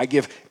 I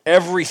give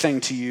everything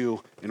to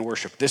you in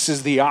worship. This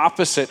is the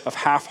opposite of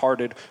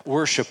half-hearted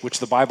worship, which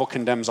the Bible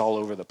condemns all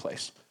over the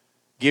place.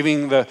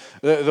 Giving the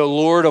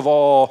Lord of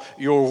all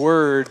your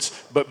words,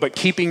 but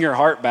keeping your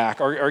heart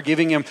back, or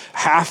giving him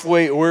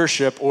halfway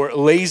worship or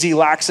lazy,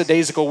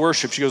 lackadaisical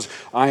worship. She goes,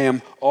 I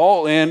am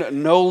all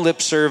in, no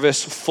lip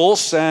service, full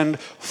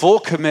send, full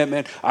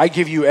commitment. I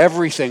give you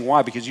everything.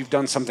 Why? Because you've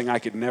done something I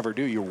could never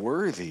do. You're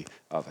worthy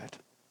of it.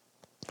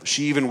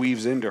 She even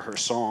weaves into her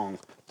song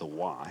the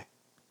why.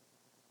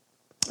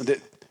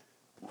 That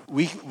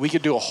we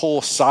could do a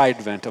whole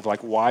side vent of like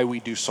why we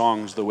do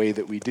songs the way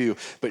that we do,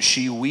 but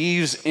she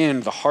weaves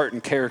in the heart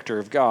and character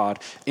of God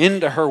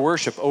into her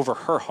worship over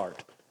her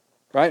heart,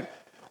 right?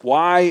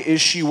 Why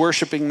is she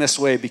worshiping this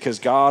way? Because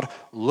God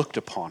looked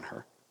upon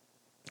her.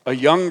 A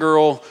young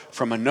girl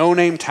from a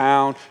no-name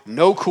town,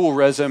 no cool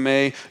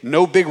resume,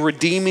 no big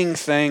redeeming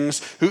things,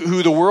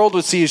 who the world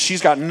would see as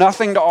she's got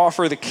nothing to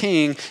offer the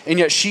king, and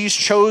yet she's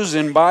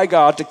chosen by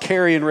God to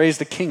carry and raise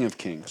the King of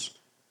Kings.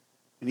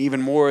 And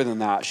even more than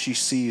that, she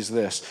sees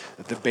this,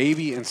 that the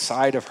baby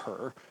inside of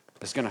her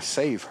is going to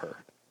save her.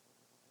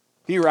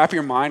 Can you wrap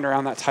your mind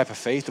around that type of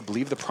faith to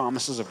believe the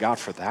promises of God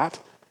for that?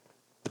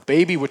 The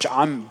baby which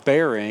I'm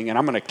bearing and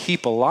I'm going to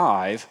keep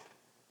alive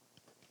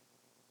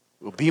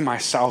will be my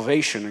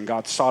salvation, and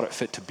God sought it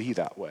fit to be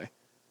that way.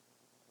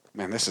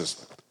 Man, this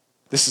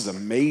is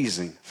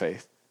amazing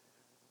faith.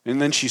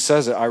 And then she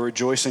says it, I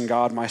rejoice in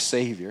God, my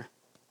Savior.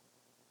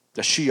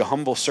 That she, a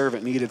humble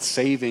servant, needed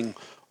saving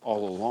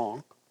all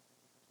along.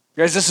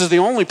 Guys, this is the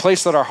only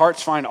place that our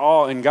hearts find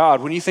awe in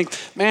God. When you think,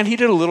 man, he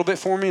did a little bit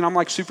for me and I'm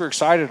like super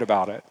excited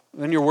about it,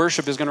 then your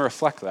worship is going to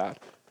reflect that.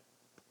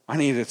 I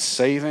needed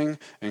saving,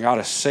 and God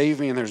has saved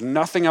me, and there's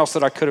nothing else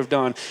that I could have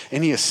done.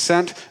 And he has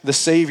sent the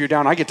Savior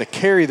down. I get to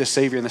carry the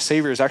Savior, and the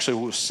Savior is actually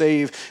who will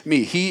save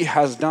me. He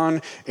has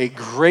done a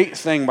great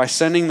thing by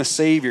sending the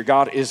Savior.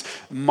 God is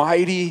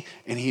mighty,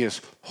 and he is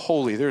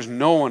holy. There's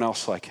no one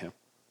else like him.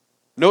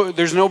 No,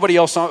 there's nobody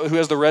else who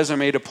has the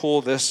resume to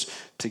pull this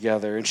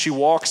together. And she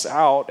walks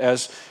out,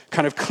 as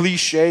kind of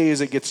cliche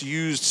as it gets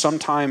used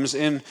sometimes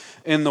in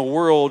the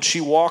world, she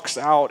walks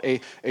out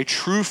a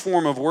true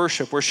form of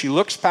worship where she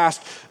looks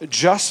past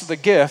just the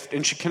gift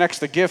and she connects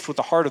the gift with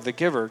the heart of the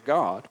giver,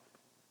 God.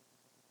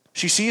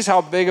 She sees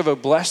how big of a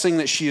blessing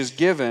that she is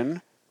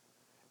given,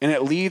 and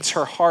it leads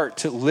her heart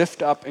to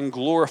lift up and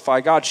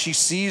glorify God. She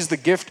sees the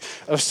gift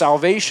of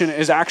salvation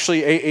as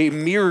actually a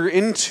mirror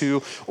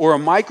into, or a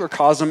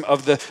microcosm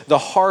of the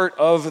heart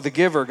of the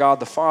giver,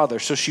 God the Father.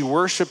 So she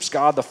worships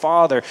God the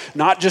Father,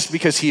 not just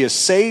because he has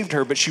saved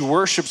her, but she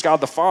worships God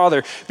the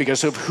Father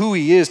because of who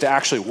he is to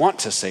actually want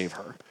to save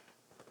her.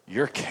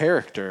 Your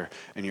character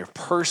and your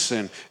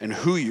person and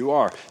who you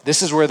are.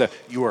 This is where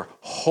you are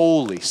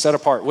holy, set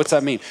apart. What's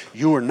that mean?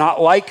 You are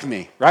not like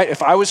me, right?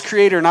 If I was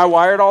creator and I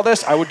wired all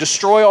this, I would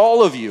destroy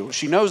all of you.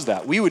 She knows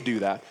that. We would do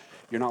that.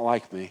 You're not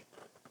like me.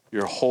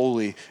 You're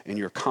holy and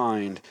you're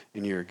kind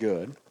and you're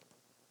good.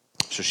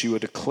 So she would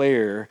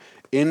declare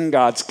in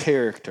God's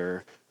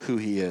character who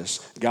he is.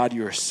 God,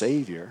 you are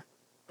Savior.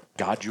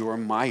 God, you are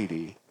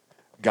mighty.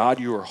 God,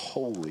 you are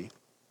holy.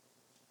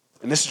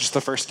 And this is just the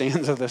first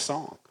stanza of this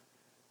song.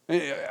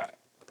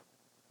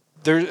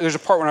 There's a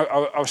part when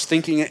I was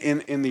thinking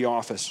in the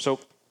office. So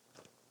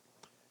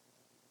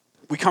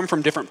we come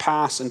from different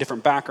pasts and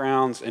different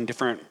backgrounds and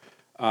different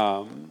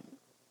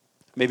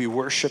maybe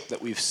worship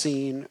that we've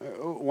seen.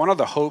 One of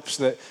the hopes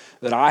that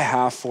I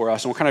have for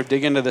us, and we'll kind of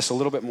dig into this a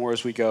little bit more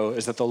as we go,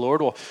 is that the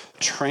Lord will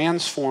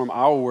transform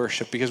our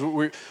worship, because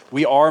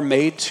we are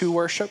made to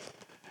worship,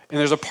 and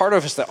there's a part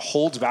of us that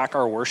holds back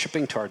our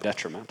worshiping to our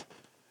detriment.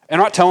 And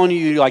I'm not telling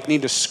you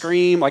need to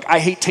scream. I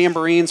hate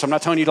tambourines, so I'm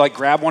not telling you to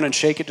grab one and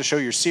shake it to show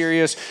you're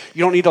serious.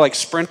 You don't need to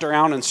sprint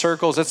around in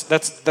circles.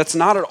 That's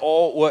not at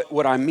all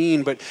what I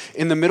mean. But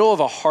in the middle of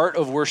a heart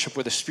of worship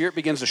where the Spirit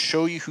begins to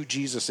show you who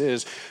Jesus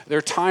is, there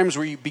are times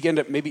where you begin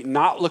to maybe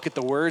not look at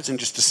the words and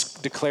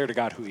just declare to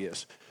God who he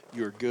is.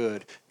 You're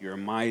good, you're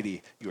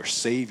mighty, you're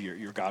Savior,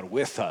 you're God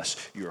with us,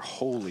 you're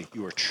holy,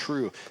 you are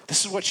true.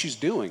 This is what she's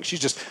doing. She's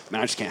just,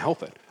 I just can't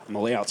help it. I'm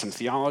going to lay out some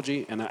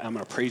theology, and I'm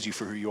going to praise you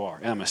for who you are.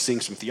 And I'm going to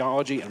sing some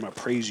theology, and I'm going to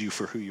praise you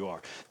for who you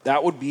are.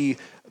 That would be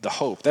the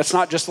hope. That's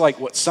not just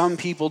what some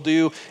people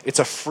do. It's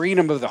a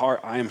freedom of the heart.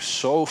 I am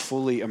so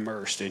fully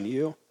immersed in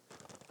you.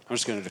 I'm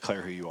just going to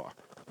declare who you are.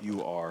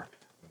 You are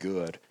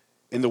good.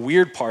 And the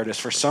weird part is,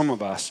 for some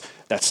of us,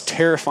 that's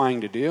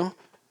terrifying to do. And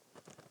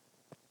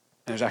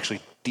there's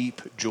actually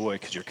deep joy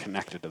because you're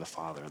connected to the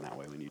Father in that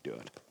way when you do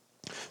it.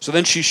 So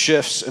then she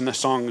shifts, and the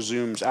song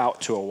zooms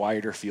out to a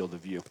wider field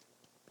of view.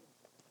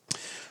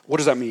 What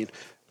does that mean?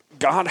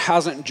 God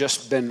hasn't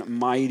just been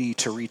mighty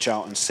to reach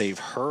out and save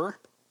her.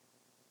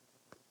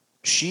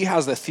 She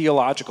has the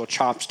theological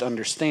chops to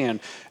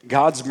understand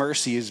God's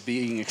mercy is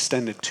being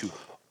extended to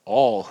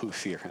all who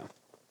fear him.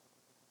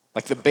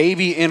 The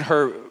baby in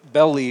her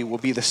belly will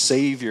be the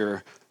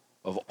Savior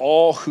of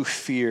all who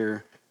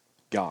fear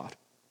God.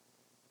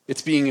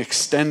 It's being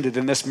extended,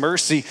 and this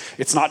mercy,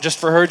 it's not just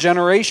for her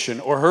generation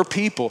or her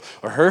people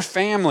or her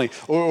family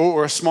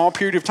or a small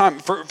period of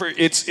time.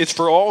 It's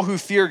for all who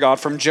fear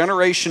God from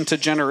generation to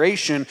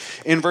generation.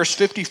 In verse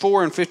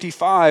 54 and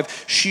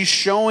 55, she's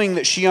showing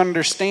that she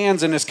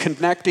understands and is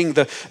connecting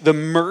the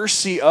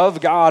mercy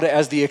of God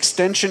as the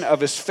extension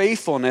of his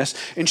faithfulness.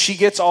 And she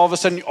gets all of a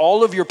sudden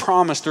all of your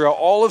promise throughout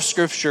all of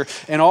Scripture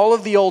and all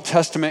of the Old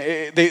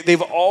Testament.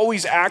 They've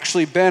always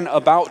actually been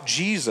about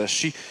Jesus.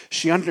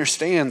 She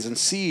understands and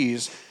sees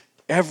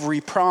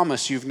every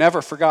promise. You've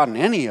never forgotten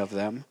any of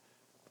them.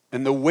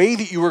 And the way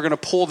that you were going to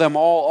pull them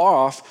all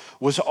off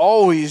was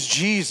always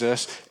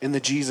Jesus, and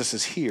the Jesus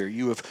is here.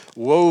 You have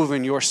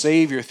woven your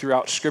Savior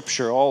throughout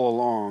Scripture all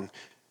along,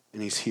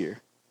 and he's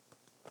here.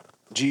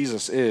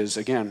 Jesus is,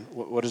 again,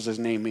 what does his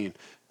name mean?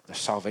 The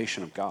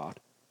salvation of God.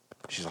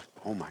 She's like,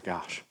 oh my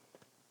gosh,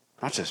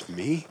 not just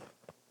me,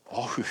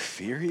 all who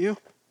fear you?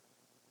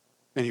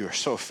 And you are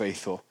so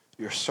faithful.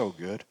 You're so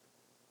good.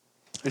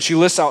 And she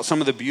lists out some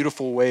of the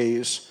beautiful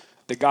ways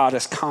that God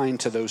is kind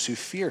to those who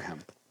fear him.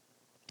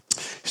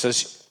 He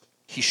says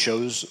he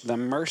shows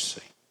them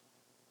mercy.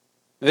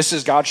 This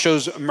is God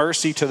shows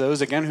mercy to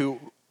those, again, who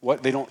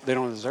they don't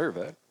deserve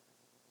it.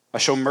 I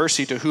show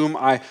mercy to whom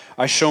I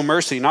show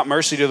mercy, not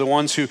mercy to the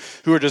ones who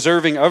are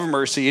deserving of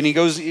mercy.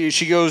 And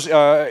she goes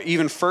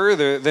even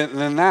further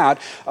than that.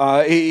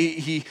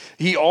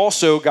 He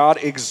also,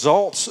 God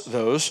exalts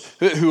those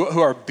who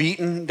are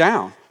beaten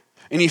down.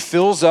 And he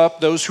fills up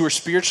those who are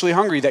spiritually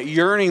hungry, that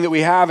yearning that we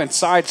have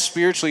inside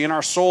spiritually in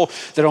our soul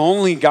that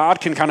only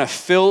God can kind of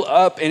fill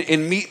up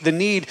and meet the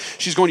need.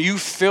 She's going, you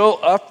fill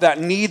up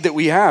that need that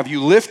we have.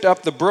 You lift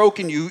up the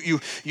broken. You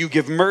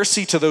give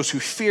mercy to those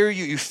who fear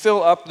you. You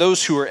fill up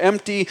those who are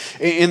empty.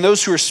 And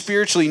those who are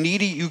spiritually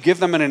needy, you give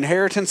them an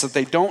inheritance that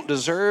they don't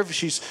deserve.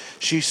 She's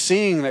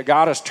seeing that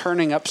God is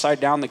turning upside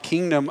down the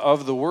kingdom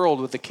of the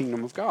world with the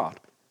kingdom of God.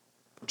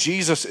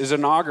 Jesus is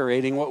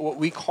inaugurating what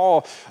we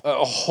call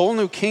a whole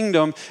new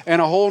kingdom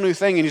and a whole new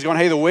thing. And he's going,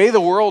 hey, the way the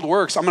world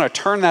works, I'm going to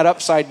turn that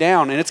upside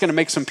down, and it's going to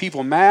make some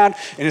people mad,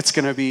 and it's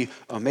going to be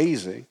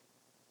amazing.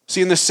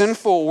 See, in the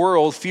sinful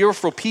world,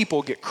 fearful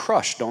people get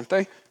crushed, don't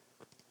they?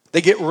 They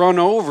get run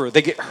over.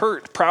 They get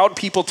hurt. Proud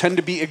people tend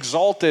to be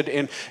exalted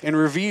and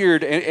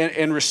revered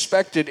and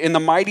respected. And the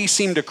mighty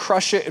seem to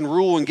crush it and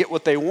rule and get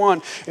what they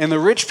want. And the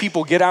rich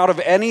people get out of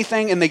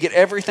anything and they get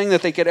everything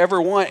that they could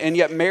ever want. And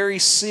yet Mary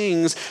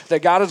sings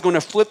that God is going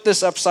to flip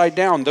this upside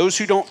down. Those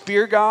who don't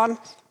fear God,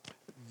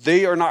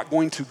 they are not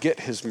going to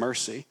get his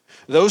mercy.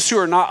 Those who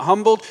are not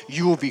humbled,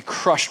 you will be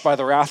crushed by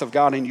the wrath of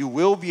God and you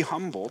will be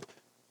humbled.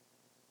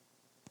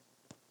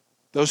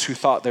 Those who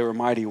thought they were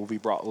mighty will be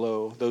brought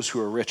low. Those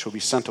who are rich will be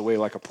sent away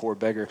like a poor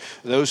beggar.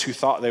 Those who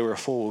thought they were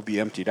full will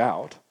be emptied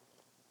out.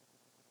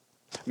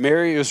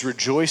 Mary is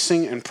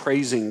rejoicing and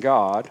praising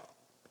God,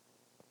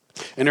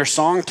 and her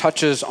song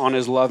touches on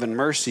his love and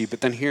mercy,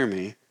 but then hear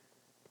me,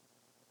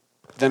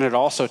 then it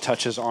also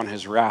touches on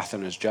his wrath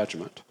and his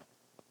judgment.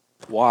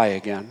 Why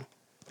again?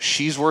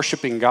 She's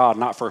worshiping God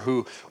not for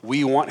who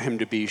we want him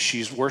to be.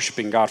 She's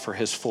worshiping God for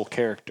his full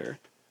character.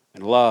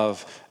 And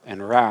love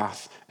and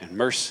wrath and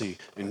mercy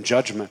and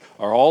judgment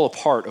are all a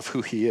part of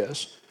who he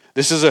is.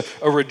 This is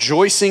a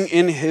rejoicing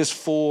in his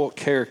full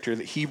character,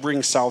 that he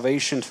brings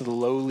salvation to the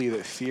lowly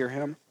that fear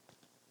him.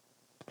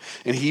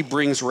 And he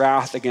brings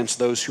wrath against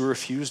those who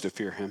refuse to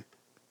fear him.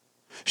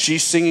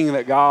 She's singing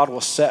that God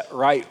will set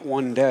right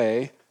one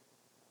day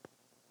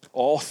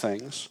all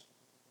things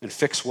and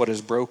fix what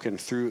is broken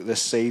through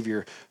this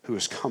Savior who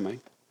is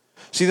coming.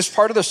 See, this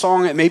part of the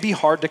song, it may be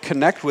hard to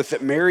connect with,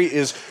 that Mary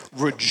is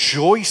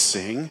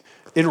rejoicing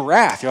in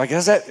wrath. You're like,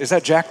 is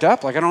that jacked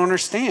up? Like, I don't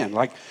understand.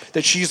 Like,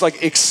 that she's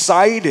like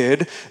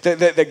excited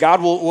that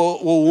God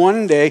will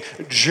one day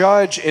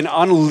judge and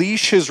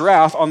unleash his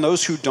wrath on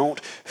those who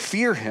don't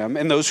fear him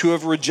and those who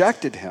have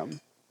rejected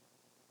him.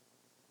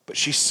 But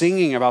she's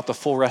singing about the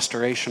full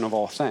restoration of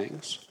all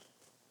things.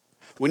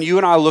 When you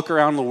and I look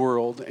around the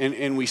world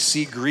and we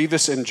see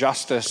grievous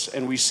injustice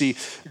and we see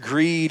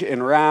greed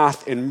and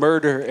wrath and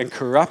murder and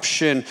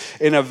corruption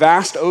in a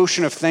vast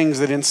ocean of things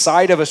that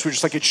inside of us, we're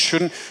just like, it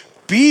shouldn't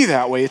be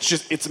that way.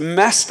 It's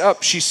messed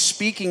up. She's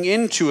speaking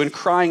into and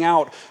crying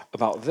out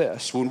about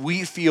this. When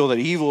we feel that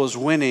evil is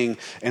winning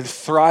and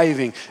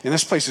thriving and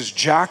this place is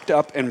jacked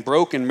up and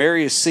broken,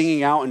 Mary is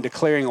singing out and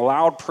declaring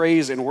loud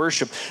praise and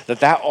worship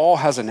that all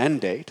has an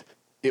end date.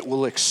 It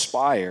will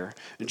expire.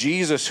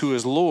 Jesus, who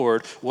is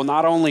Lord, will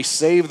not only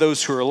save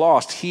those who are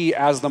lost, he,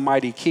 as the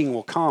mighty king,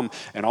 will come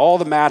and all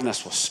the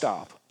madness will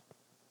stop.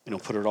 And he'll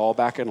put it all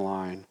back in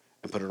line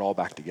and put it all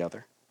back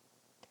together.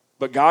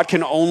 But God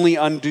can only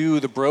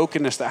undo the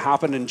brokenness that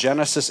happened in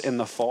Genesis in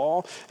the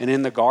fall and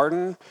in the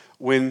garden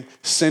when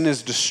sin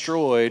is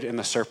destroyed and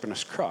the serpent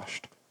is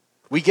crushed.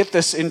 We get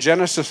this in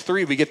Genesis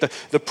 3. We get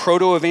the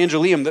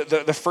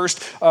proto-evangelium, the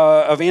first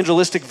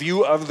evangelistic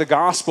view of the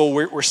gospel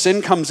where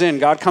sin comes in.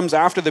 God comes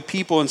after the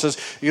people and says,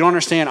 you don't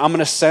understand, I'm going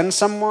to send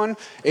someone, and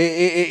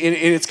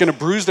it's going to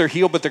bruise their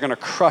heel, but they're going to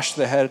crush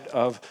the head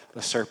of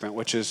the serpent,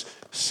 which is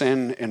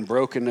sin and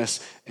brokenness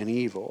and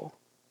evil.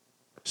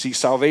 See,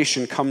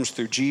 salvation comes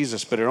through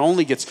Jesus, but it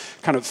only gets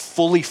kind of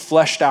fully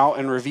fleshed out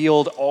and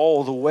revealed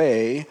all the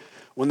way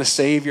when the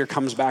Savior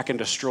comes back and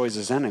destroys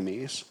his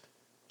enemies.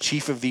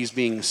 Chief of these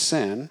being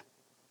sin,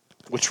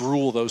 which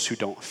rule those who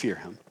don't fear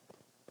him.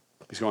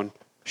 He's going,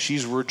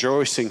 she's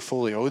rejoicing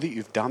fully. Oh, that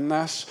you've done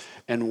this.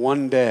 And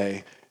one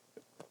day,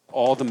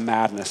 all the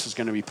madness is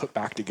going to be put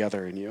back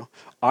together in you.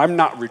 I'm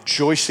not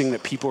rejoicing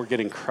that people are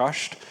getting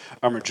crushed.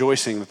 I'm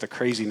rejoicing that the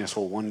craziness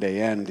will one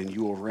day end and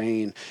you will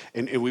reign.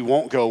 And we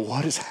won't go,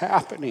 what is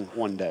happening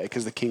one day?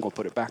 Because the king will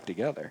put it back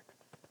together.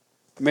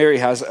 Mary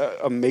has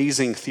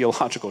amazing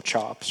theological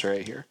chops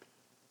right here.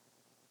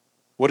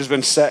 What has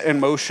been set in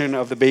motion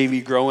of the baby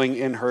growing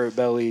in her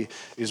belly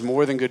is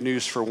more than good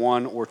news for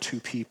one or two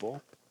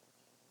people.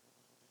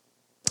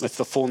 It's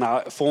the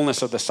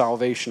fullness of the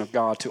salvation of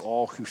God to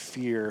all who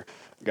fear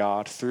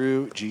God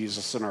through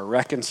Jesus and are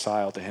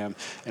reconciled to him.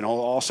 And I'll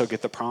also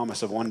get the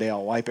promise of one day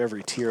I'll wipe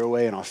every tear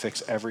away and I'll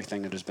fix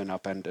everything that has been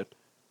upended.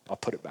 I'll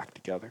put it back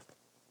together.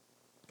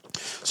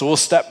 So we'll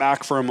step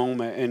back for a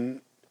moment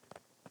and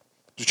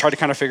to try to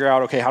kind of figure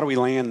out, okay, how do we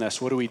land this?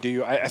 What do we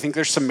do? I think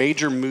there's some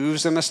major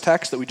moves in this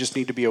text that we just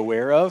need to be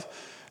aware of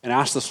and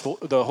ask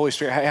the Holy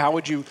Spirit, hey, how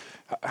would you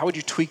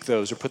tweak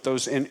those or put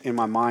those in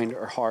my mind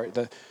or heart?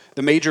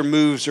 The major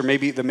moves or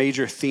maybe the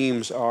major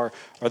themes are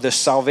this: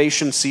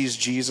 salvation sees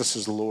Jesus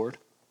as Lord.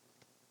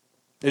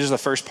 This is the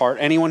first part.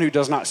 Anyone who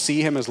does not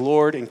see him as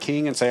Lord and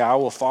King and say, I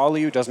will follow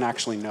you, doesn't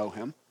actually know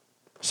him.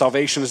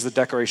 Salvation is the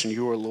declaration,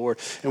 you are Lord.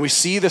 And we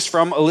see this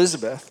from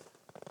Elizabeth.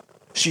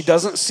 She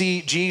doesn't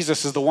see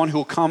Jesus as the one who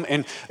will come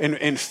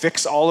and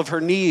fix all of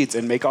her needs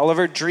and make all of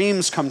her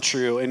dreams come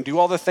true and do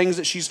all the things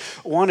that she's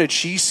wanted.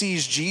 She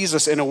sees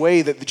Jesus in a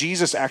way that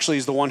Jesus actually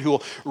is the one who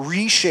will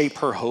reshape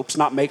her hopes,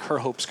 not make her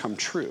hopes come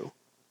true.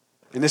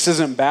 And this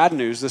isn't bad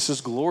news, this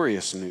is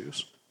glorious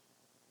news.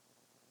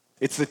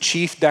 It's the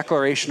chief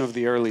declaration of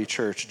the early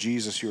church,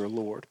 Jesus, you are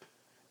Lord.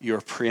 You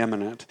are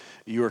preeminent.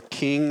 You are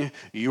king.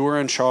 You are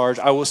in charge.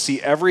 I will see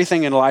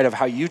everything in light of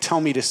how you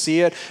tell me to see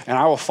it, and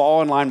I will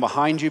fall in line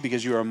behind you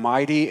because you are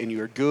mighty and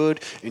you are good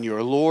and you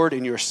are Lord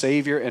and you are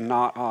Savior and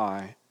not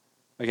I.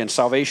 Again,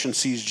 salvation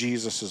sees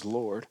Jesus as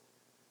Lord.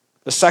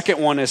 The second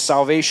one is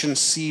salvation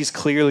sees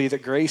clearly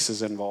that grace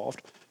is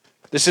involved.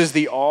 This is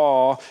the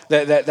awe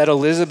that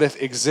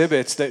Elizabeth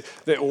exhibits, that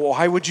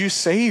why would you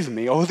save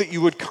me? Oh, that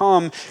you would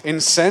come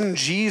and send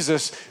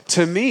Jesus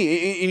to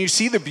me. And you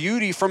see the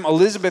beauty from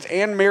Elizabeth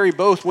and Mary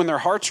both when their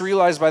hearts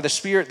realize by the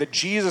Spirit that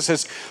Jesus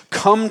has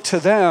come to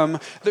them.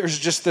 There's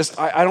just this,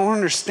 I don't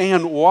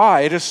understand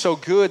why. It is so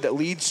good that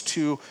leads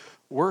to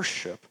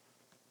worship.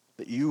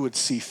 That you would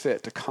see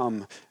fit to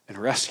come and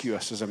rescue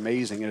us is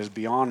amazing. It is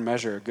beyond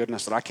measure of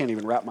goodness that I can't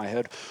even wrap my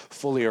head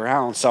fully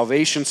around.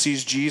 Salvation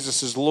sees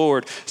Jesus as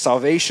Lord.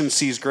 Salvation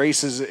sees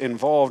grace is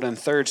involved. And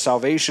third,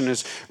 salvation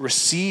is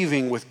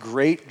receiving with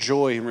great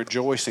joy and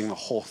rejoicing the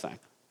whole thing.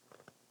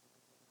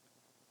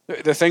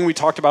 The thing we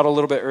talked about a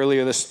little bit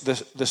earlier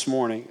this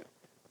morning,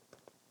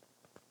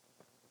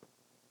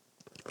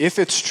 if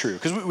it's true,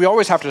 because we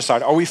always have to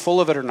decide, are we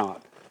full of it or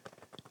not?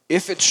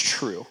 If it's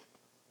true,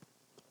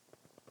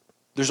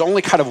 there's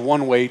only kind of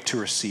one way to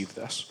receive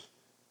this,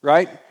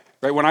 right?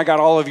 Right? When I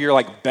got all of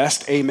your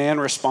best amen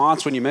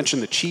response when you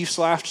mentioned the Chiefs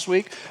last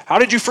week, how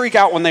did you freak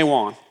out when they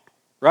won?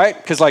 Right?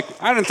 Because I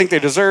didn't think they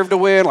deserved to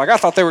win. I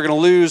thought they were going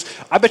to lose.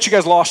 I bet you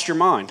guys lost your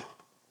mind.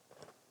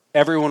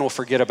 Everyone will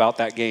forget about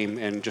that game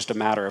in just a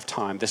matter of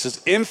time. This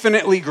is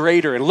infinitely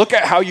greater, and look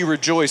at how you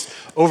rejoiced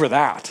over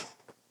that.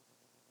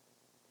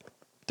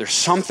 There's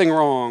something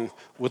wrong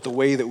with the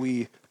way that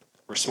we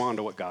respond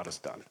to what God has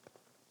done.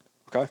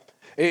 Okay?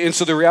 And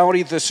so the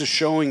reality this is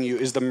showing you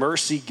is the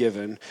mercy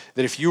given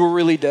that if you were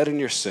really dead in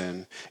your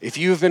sin, if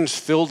you have been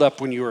filled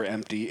up when you were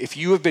empty, if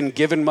you have been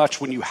given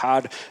much when you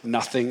had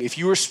nothing, if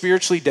you were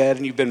spiritually dead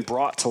and you've been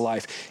brought to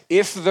life,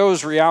 if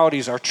those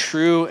realities are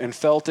true and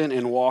felt in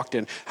and walked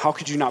in, how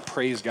could you not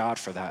praise God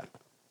for that?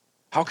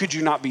 How could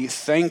you not be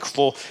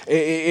thankful?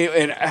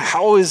 And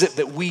how is it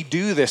that we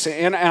do this?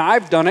 And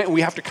I've done it, and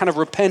we have to kind of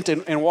repent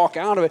and walk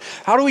out of it.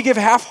 How do we give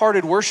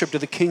half-hearted worship to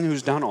the King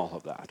who's done all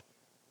of that?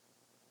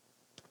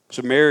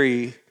 So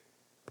Mary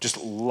just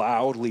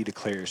loudly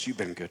declares, you've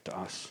been good to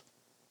us.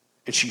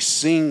 And she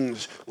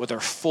sings with her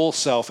full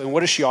self. And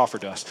what does she offer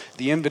to us?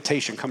 The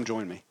invitation, come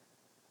join me.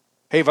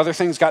 Hey, if other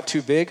things got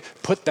too big,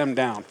 put them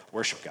down.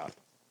 Worship God.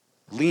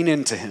 Lean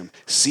into him.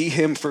 See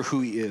him for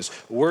who he is.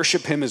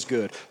 Worship him as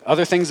good.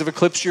 Other things have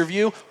eclipsed your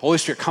view. Holy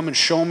Spirit, come and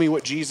show me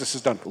what Jesus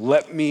has done.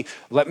 Let me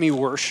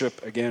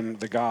worship again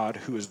the God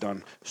who has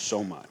done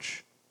so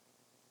much.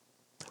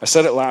 I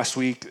said it last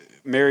week.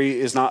 Mary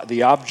is not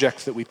the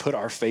object that we put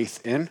our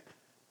faith in.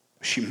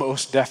 She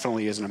most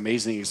definitely is an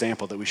amazing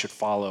example that we should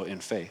follow in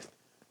faith.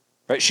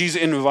 Right? She's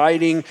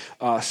inviting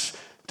us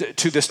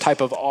to this type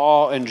of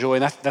awe and joy.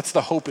 And that's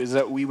the hope, is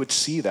that we would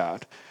see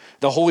that.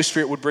 The Holy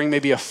Spirit would bring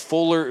maybe a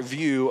fuller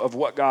view of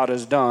what God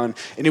has done,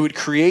 and it would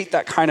create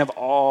that kind of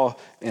awe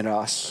in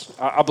us.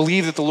 I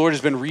believe that the Lord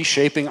has been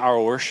reshaping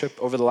our worship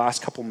over the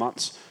last couple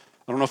months.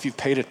 I don't know if you've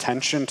paid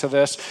attention to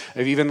this,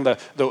 of even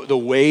the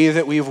way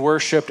that we've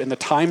worshiped and the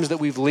times that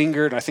we've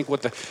lingered. I think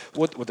what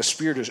the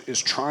Spirit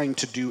is trying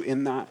to do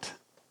in that.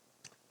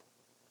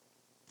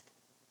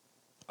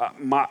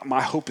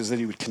 My hope is that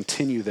he would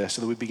continue this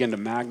so that we begin to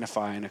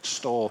magnify and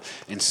extol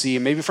and see,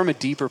 and maybe from a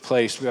deeper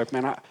place, be like,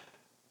 man,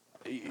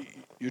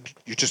 you're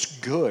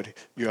just good.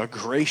 You're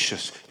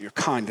gracious. You're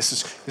kind. This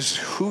is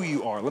who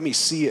you are. Let me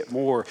see it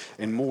more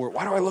and more.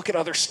 Why do I look at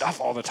other stuff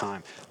all the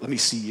time? Let me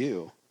see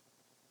you.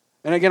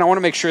 And again, I want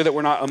to make sure that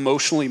we're not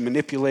emotionally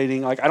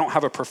manipulating. I don't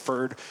have a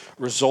preferred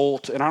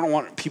result, and I don't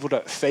want people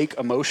to fake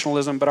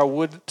emotionalism, but I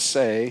would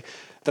say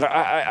that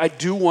I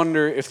do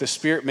wonder if the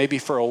Spirit maybe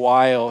for a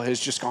while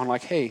has just gone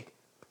hey,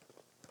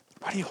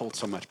 why do you hold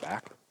so much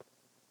back?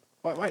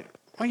 Why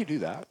do you do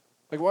that?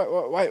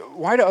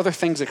 Why do other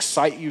things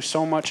excite you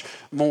so much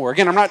more?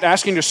 Again, I'm not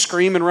asking you to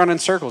scream and run in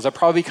circles. That'd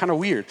probably be kind of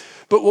weird.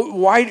 But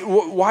why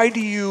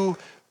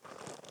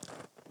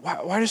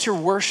does your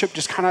worship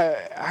just kind of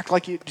act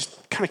like you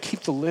just kind of keep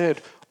the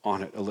lid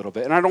on it a little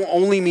bit? And I don't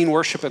only mean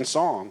worship and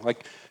song.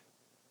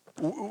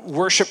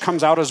 Worship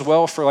comes out as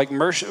well for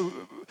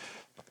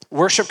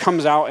worship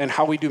comes out in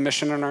how we do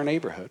mission in our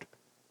neighborhood.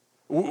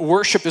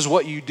 Worship is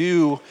what you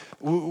do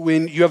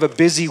when you have a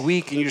busy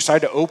week and you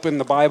decide to open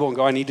the Bible and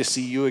go, I need to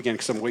see you again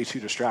because I'm way too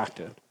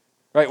distracted.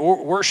 Right?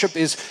 Worship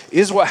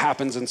is what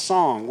happens in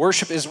song.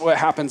 Worship is what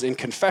happens in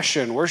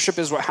confession. Worship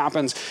is what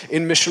happens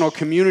in missional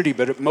community,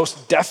 but it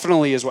most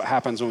definitely is what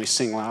happens when we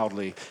sing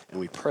loudly and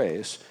we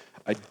praise.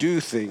 I do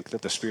think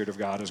that the Spirit of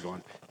God is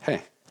going,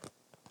 hey,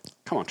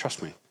 Come on,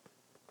 trust me.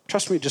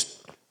 Trust me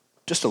just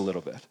a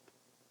little bit.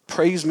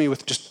 Praise me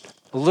with just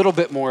a little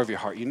bit more of your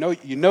heart. You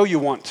know you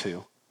want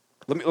to.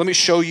 Let me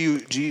show you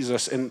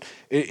Jesus and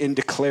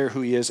declare who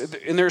he is.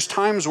 And there's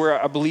times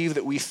where I believe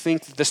that we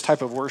think that this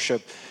type of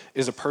worship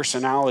is a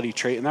personality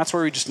trait, and that's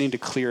where we just need to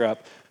clear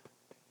up.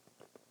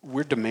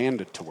 We're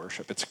demanded to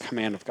worship. It's a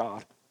command of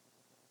God.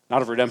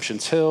 Not of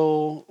Redemption's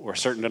Hill or a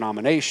certain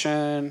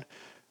denomination.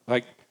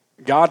 Like,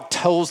 God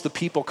tells the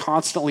people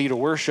constantly to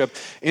worship.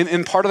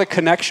 And part of the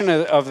connection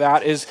of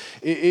that is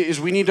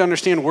we need to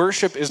understand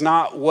worship is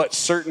not what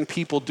certain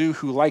people do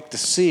who like to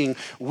sing.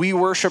 We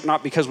worship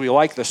not because we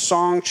like the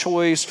song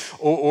choice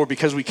or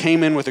because we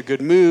came in with a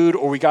good mood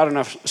or we got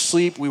enough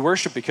sleep. We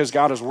worship because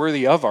God is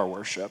worthy of our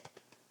worship.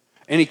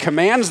 And he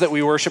commands that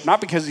we worship,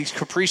 not because he's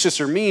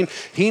capricious or mean.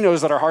 He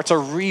knows that our hearts are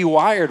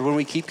rewired when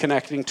we keep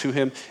connecting to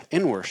him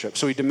in worship.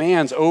 So he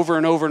demands over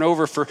and over and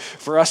over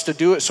for us to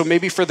do it. So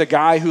maybe for the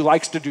guy who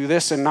likes to do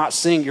this and not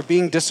sing, you're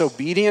being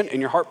disobedient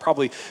and your heart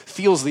probably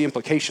feels the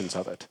implications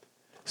of it.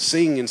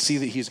 Sing and see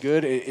that he's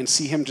good and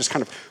see him just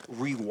kind of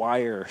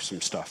rewire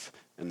some stuff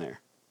in there.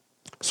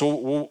 So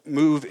we'll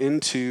move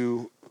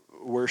into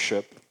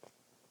worship.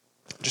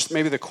 Just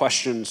maybe the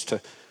questions to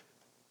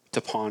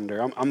ponder.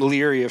 I'm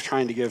leery of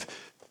trying to give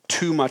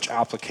too much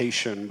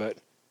application, but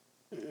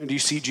do you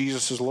see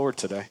Jesus as Lord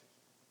today?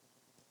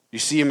 Do you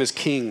see him as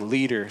King,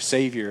 leader,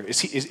 Savior?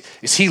 Is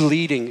he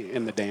leading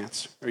in the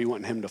dance, or you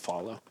want him to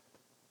follow?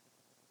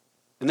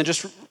 And then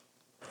just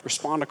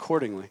respond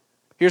accordingly.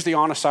 Here's the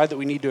honest side that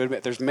we need to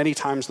admit. There's many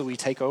times that we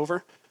take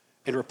over,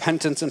 and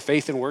repentance and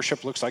faith and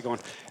worship looks like going,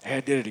 hey,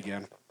 I did it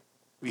again.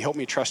 Will you help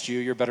me trust you?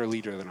 You're a better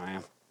leader than I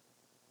am.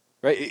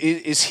 Right?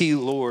 Is he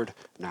Lord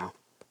now?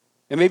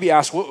 And maybe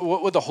ask,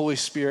 what would the Holy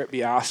Spirit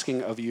be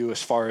asking of you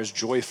as far as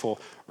joyful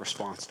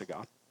response to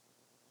God?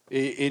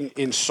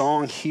 In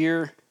song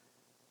here,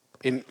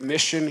 in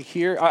mission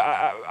here,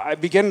 I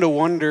begin to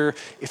wonder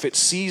if it's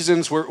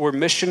seasons where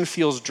mission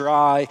feels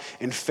dry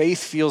and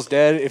faith feels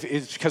dead, if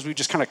it's because we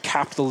just kind of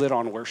capped the lid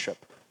on worship.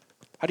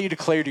 How do you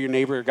declare to your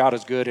neighbor God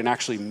is good and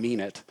actually mean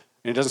it?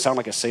 And it doesn't sound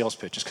like a sales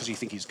pitch just because you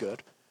think he's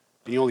good.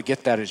 And you only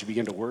get that as you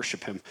begin to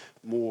worship him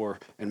more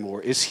and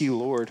more. Is he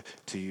Lord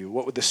to you?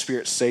 What would the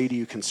Spirit say to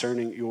you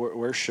concerning your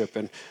worship?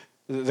 And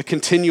the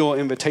continual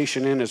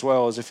invitation in as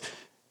well is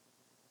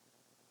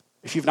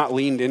if you've not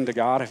leaned into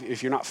God,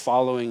 if you're not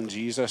following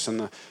Jesus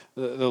and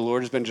the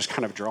Lord has been just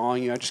kind of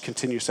drawing you, I just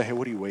continue to say, hey,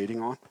 what are you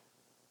waiting on?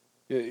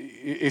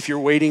 If you're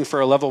waiting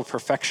for a level of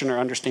perfection or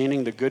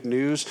understanding, the good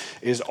news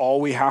is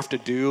all we have to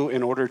do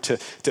in order to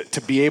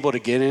be able to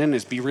get in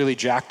is be really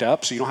jacked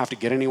up so you don't have to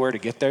get anywhere to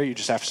get there. You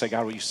just have to say,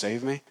 God, will you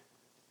save me?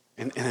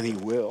 And then he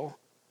will.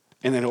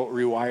 And then it'll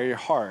rewire your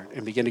heart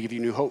and begin to give you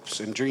new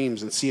hopes and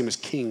dreams and see him as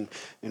king,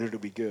 and it'll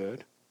be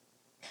good.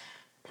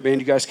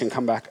 Band, you guys can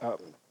come back up.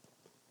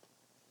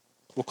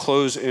 We'll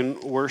close in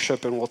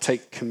worship and we'll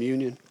take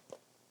communion.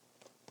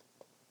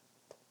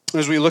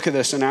 As we look at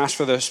this and ask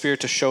for the Spirit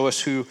to show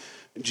us who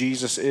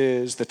Jesus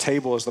is, the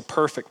table is the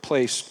perfect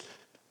place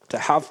to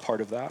have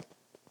part of that.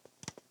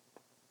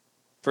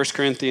 1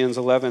 Corinthians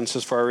 11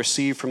 says, for I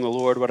received from the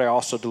Lord what I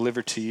also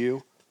delivered to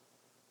you,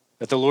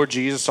 that the Lord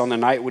Jesus on the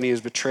night when he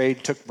was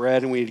betrayed took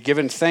bread, and when he had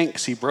given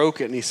thanks, he broke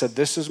it, and he said,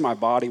 this is my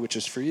body which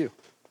is for you.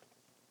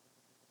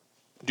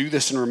 Do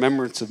this in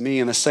remembrance of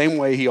me. In the same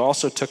way, he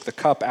also took the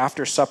cup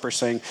after supper,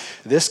 saying,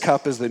 this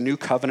cup is the new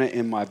covenant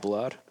in my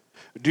blood.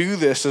 Do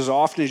this as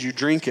often as you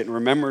drink it in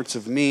remembrance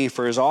of me,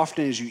 for as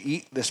often as you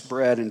eat this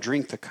bread and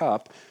drink the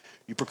cup,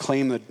 you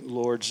proclaim the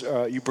Lord's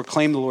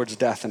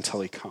death until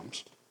he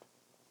comes.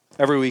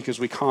 Every week as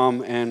we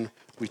come and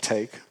we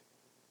take,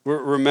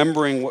 we're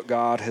remembering what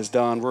God has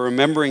done. We're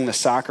remembering the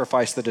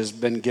sacrifice that has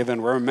been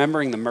given. We're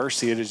remembering the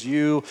mercy. It is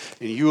you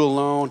and you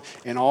alone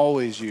and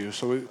always you.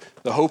 So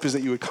the hope is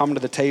that you would come to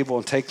the table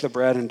and take the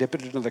bread and dip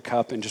it into the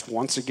cup and just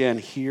once again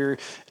hear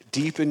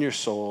deep in your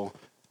soul,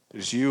 it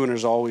is you and it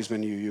has always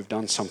been you. You've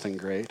done something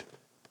great.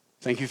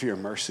 Thank you for your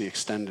mercy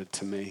extended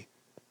to me.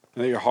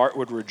 And that your heart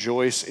would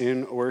rejoice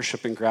in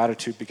worship and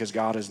gratitude because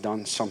God has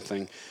done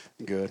something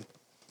good.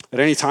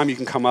 At any time you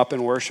can come up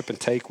and worship and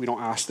take. We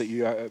don't ask that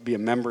you be a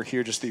member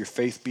here, just that your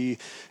faith be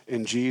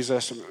in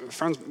Jesus.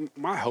 Friends,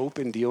 my hope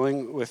in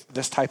dealing with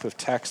this type of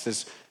text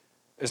is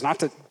not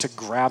to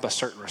grab a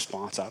certain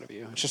response out of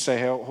you. It's just say,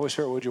 hey, Holy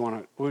Spirit, what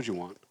would you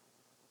want?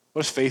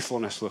 What does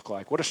faithfulness look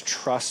like? What does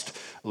trust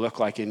look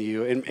like in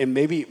you? And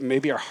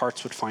maybe our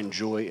hearts would find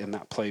joy in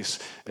that place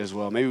as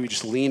well. Maybe we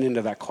just lean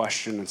into that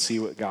question and see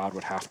what God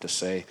would have to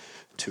say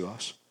to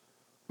us.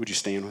 Would you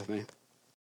stand with me?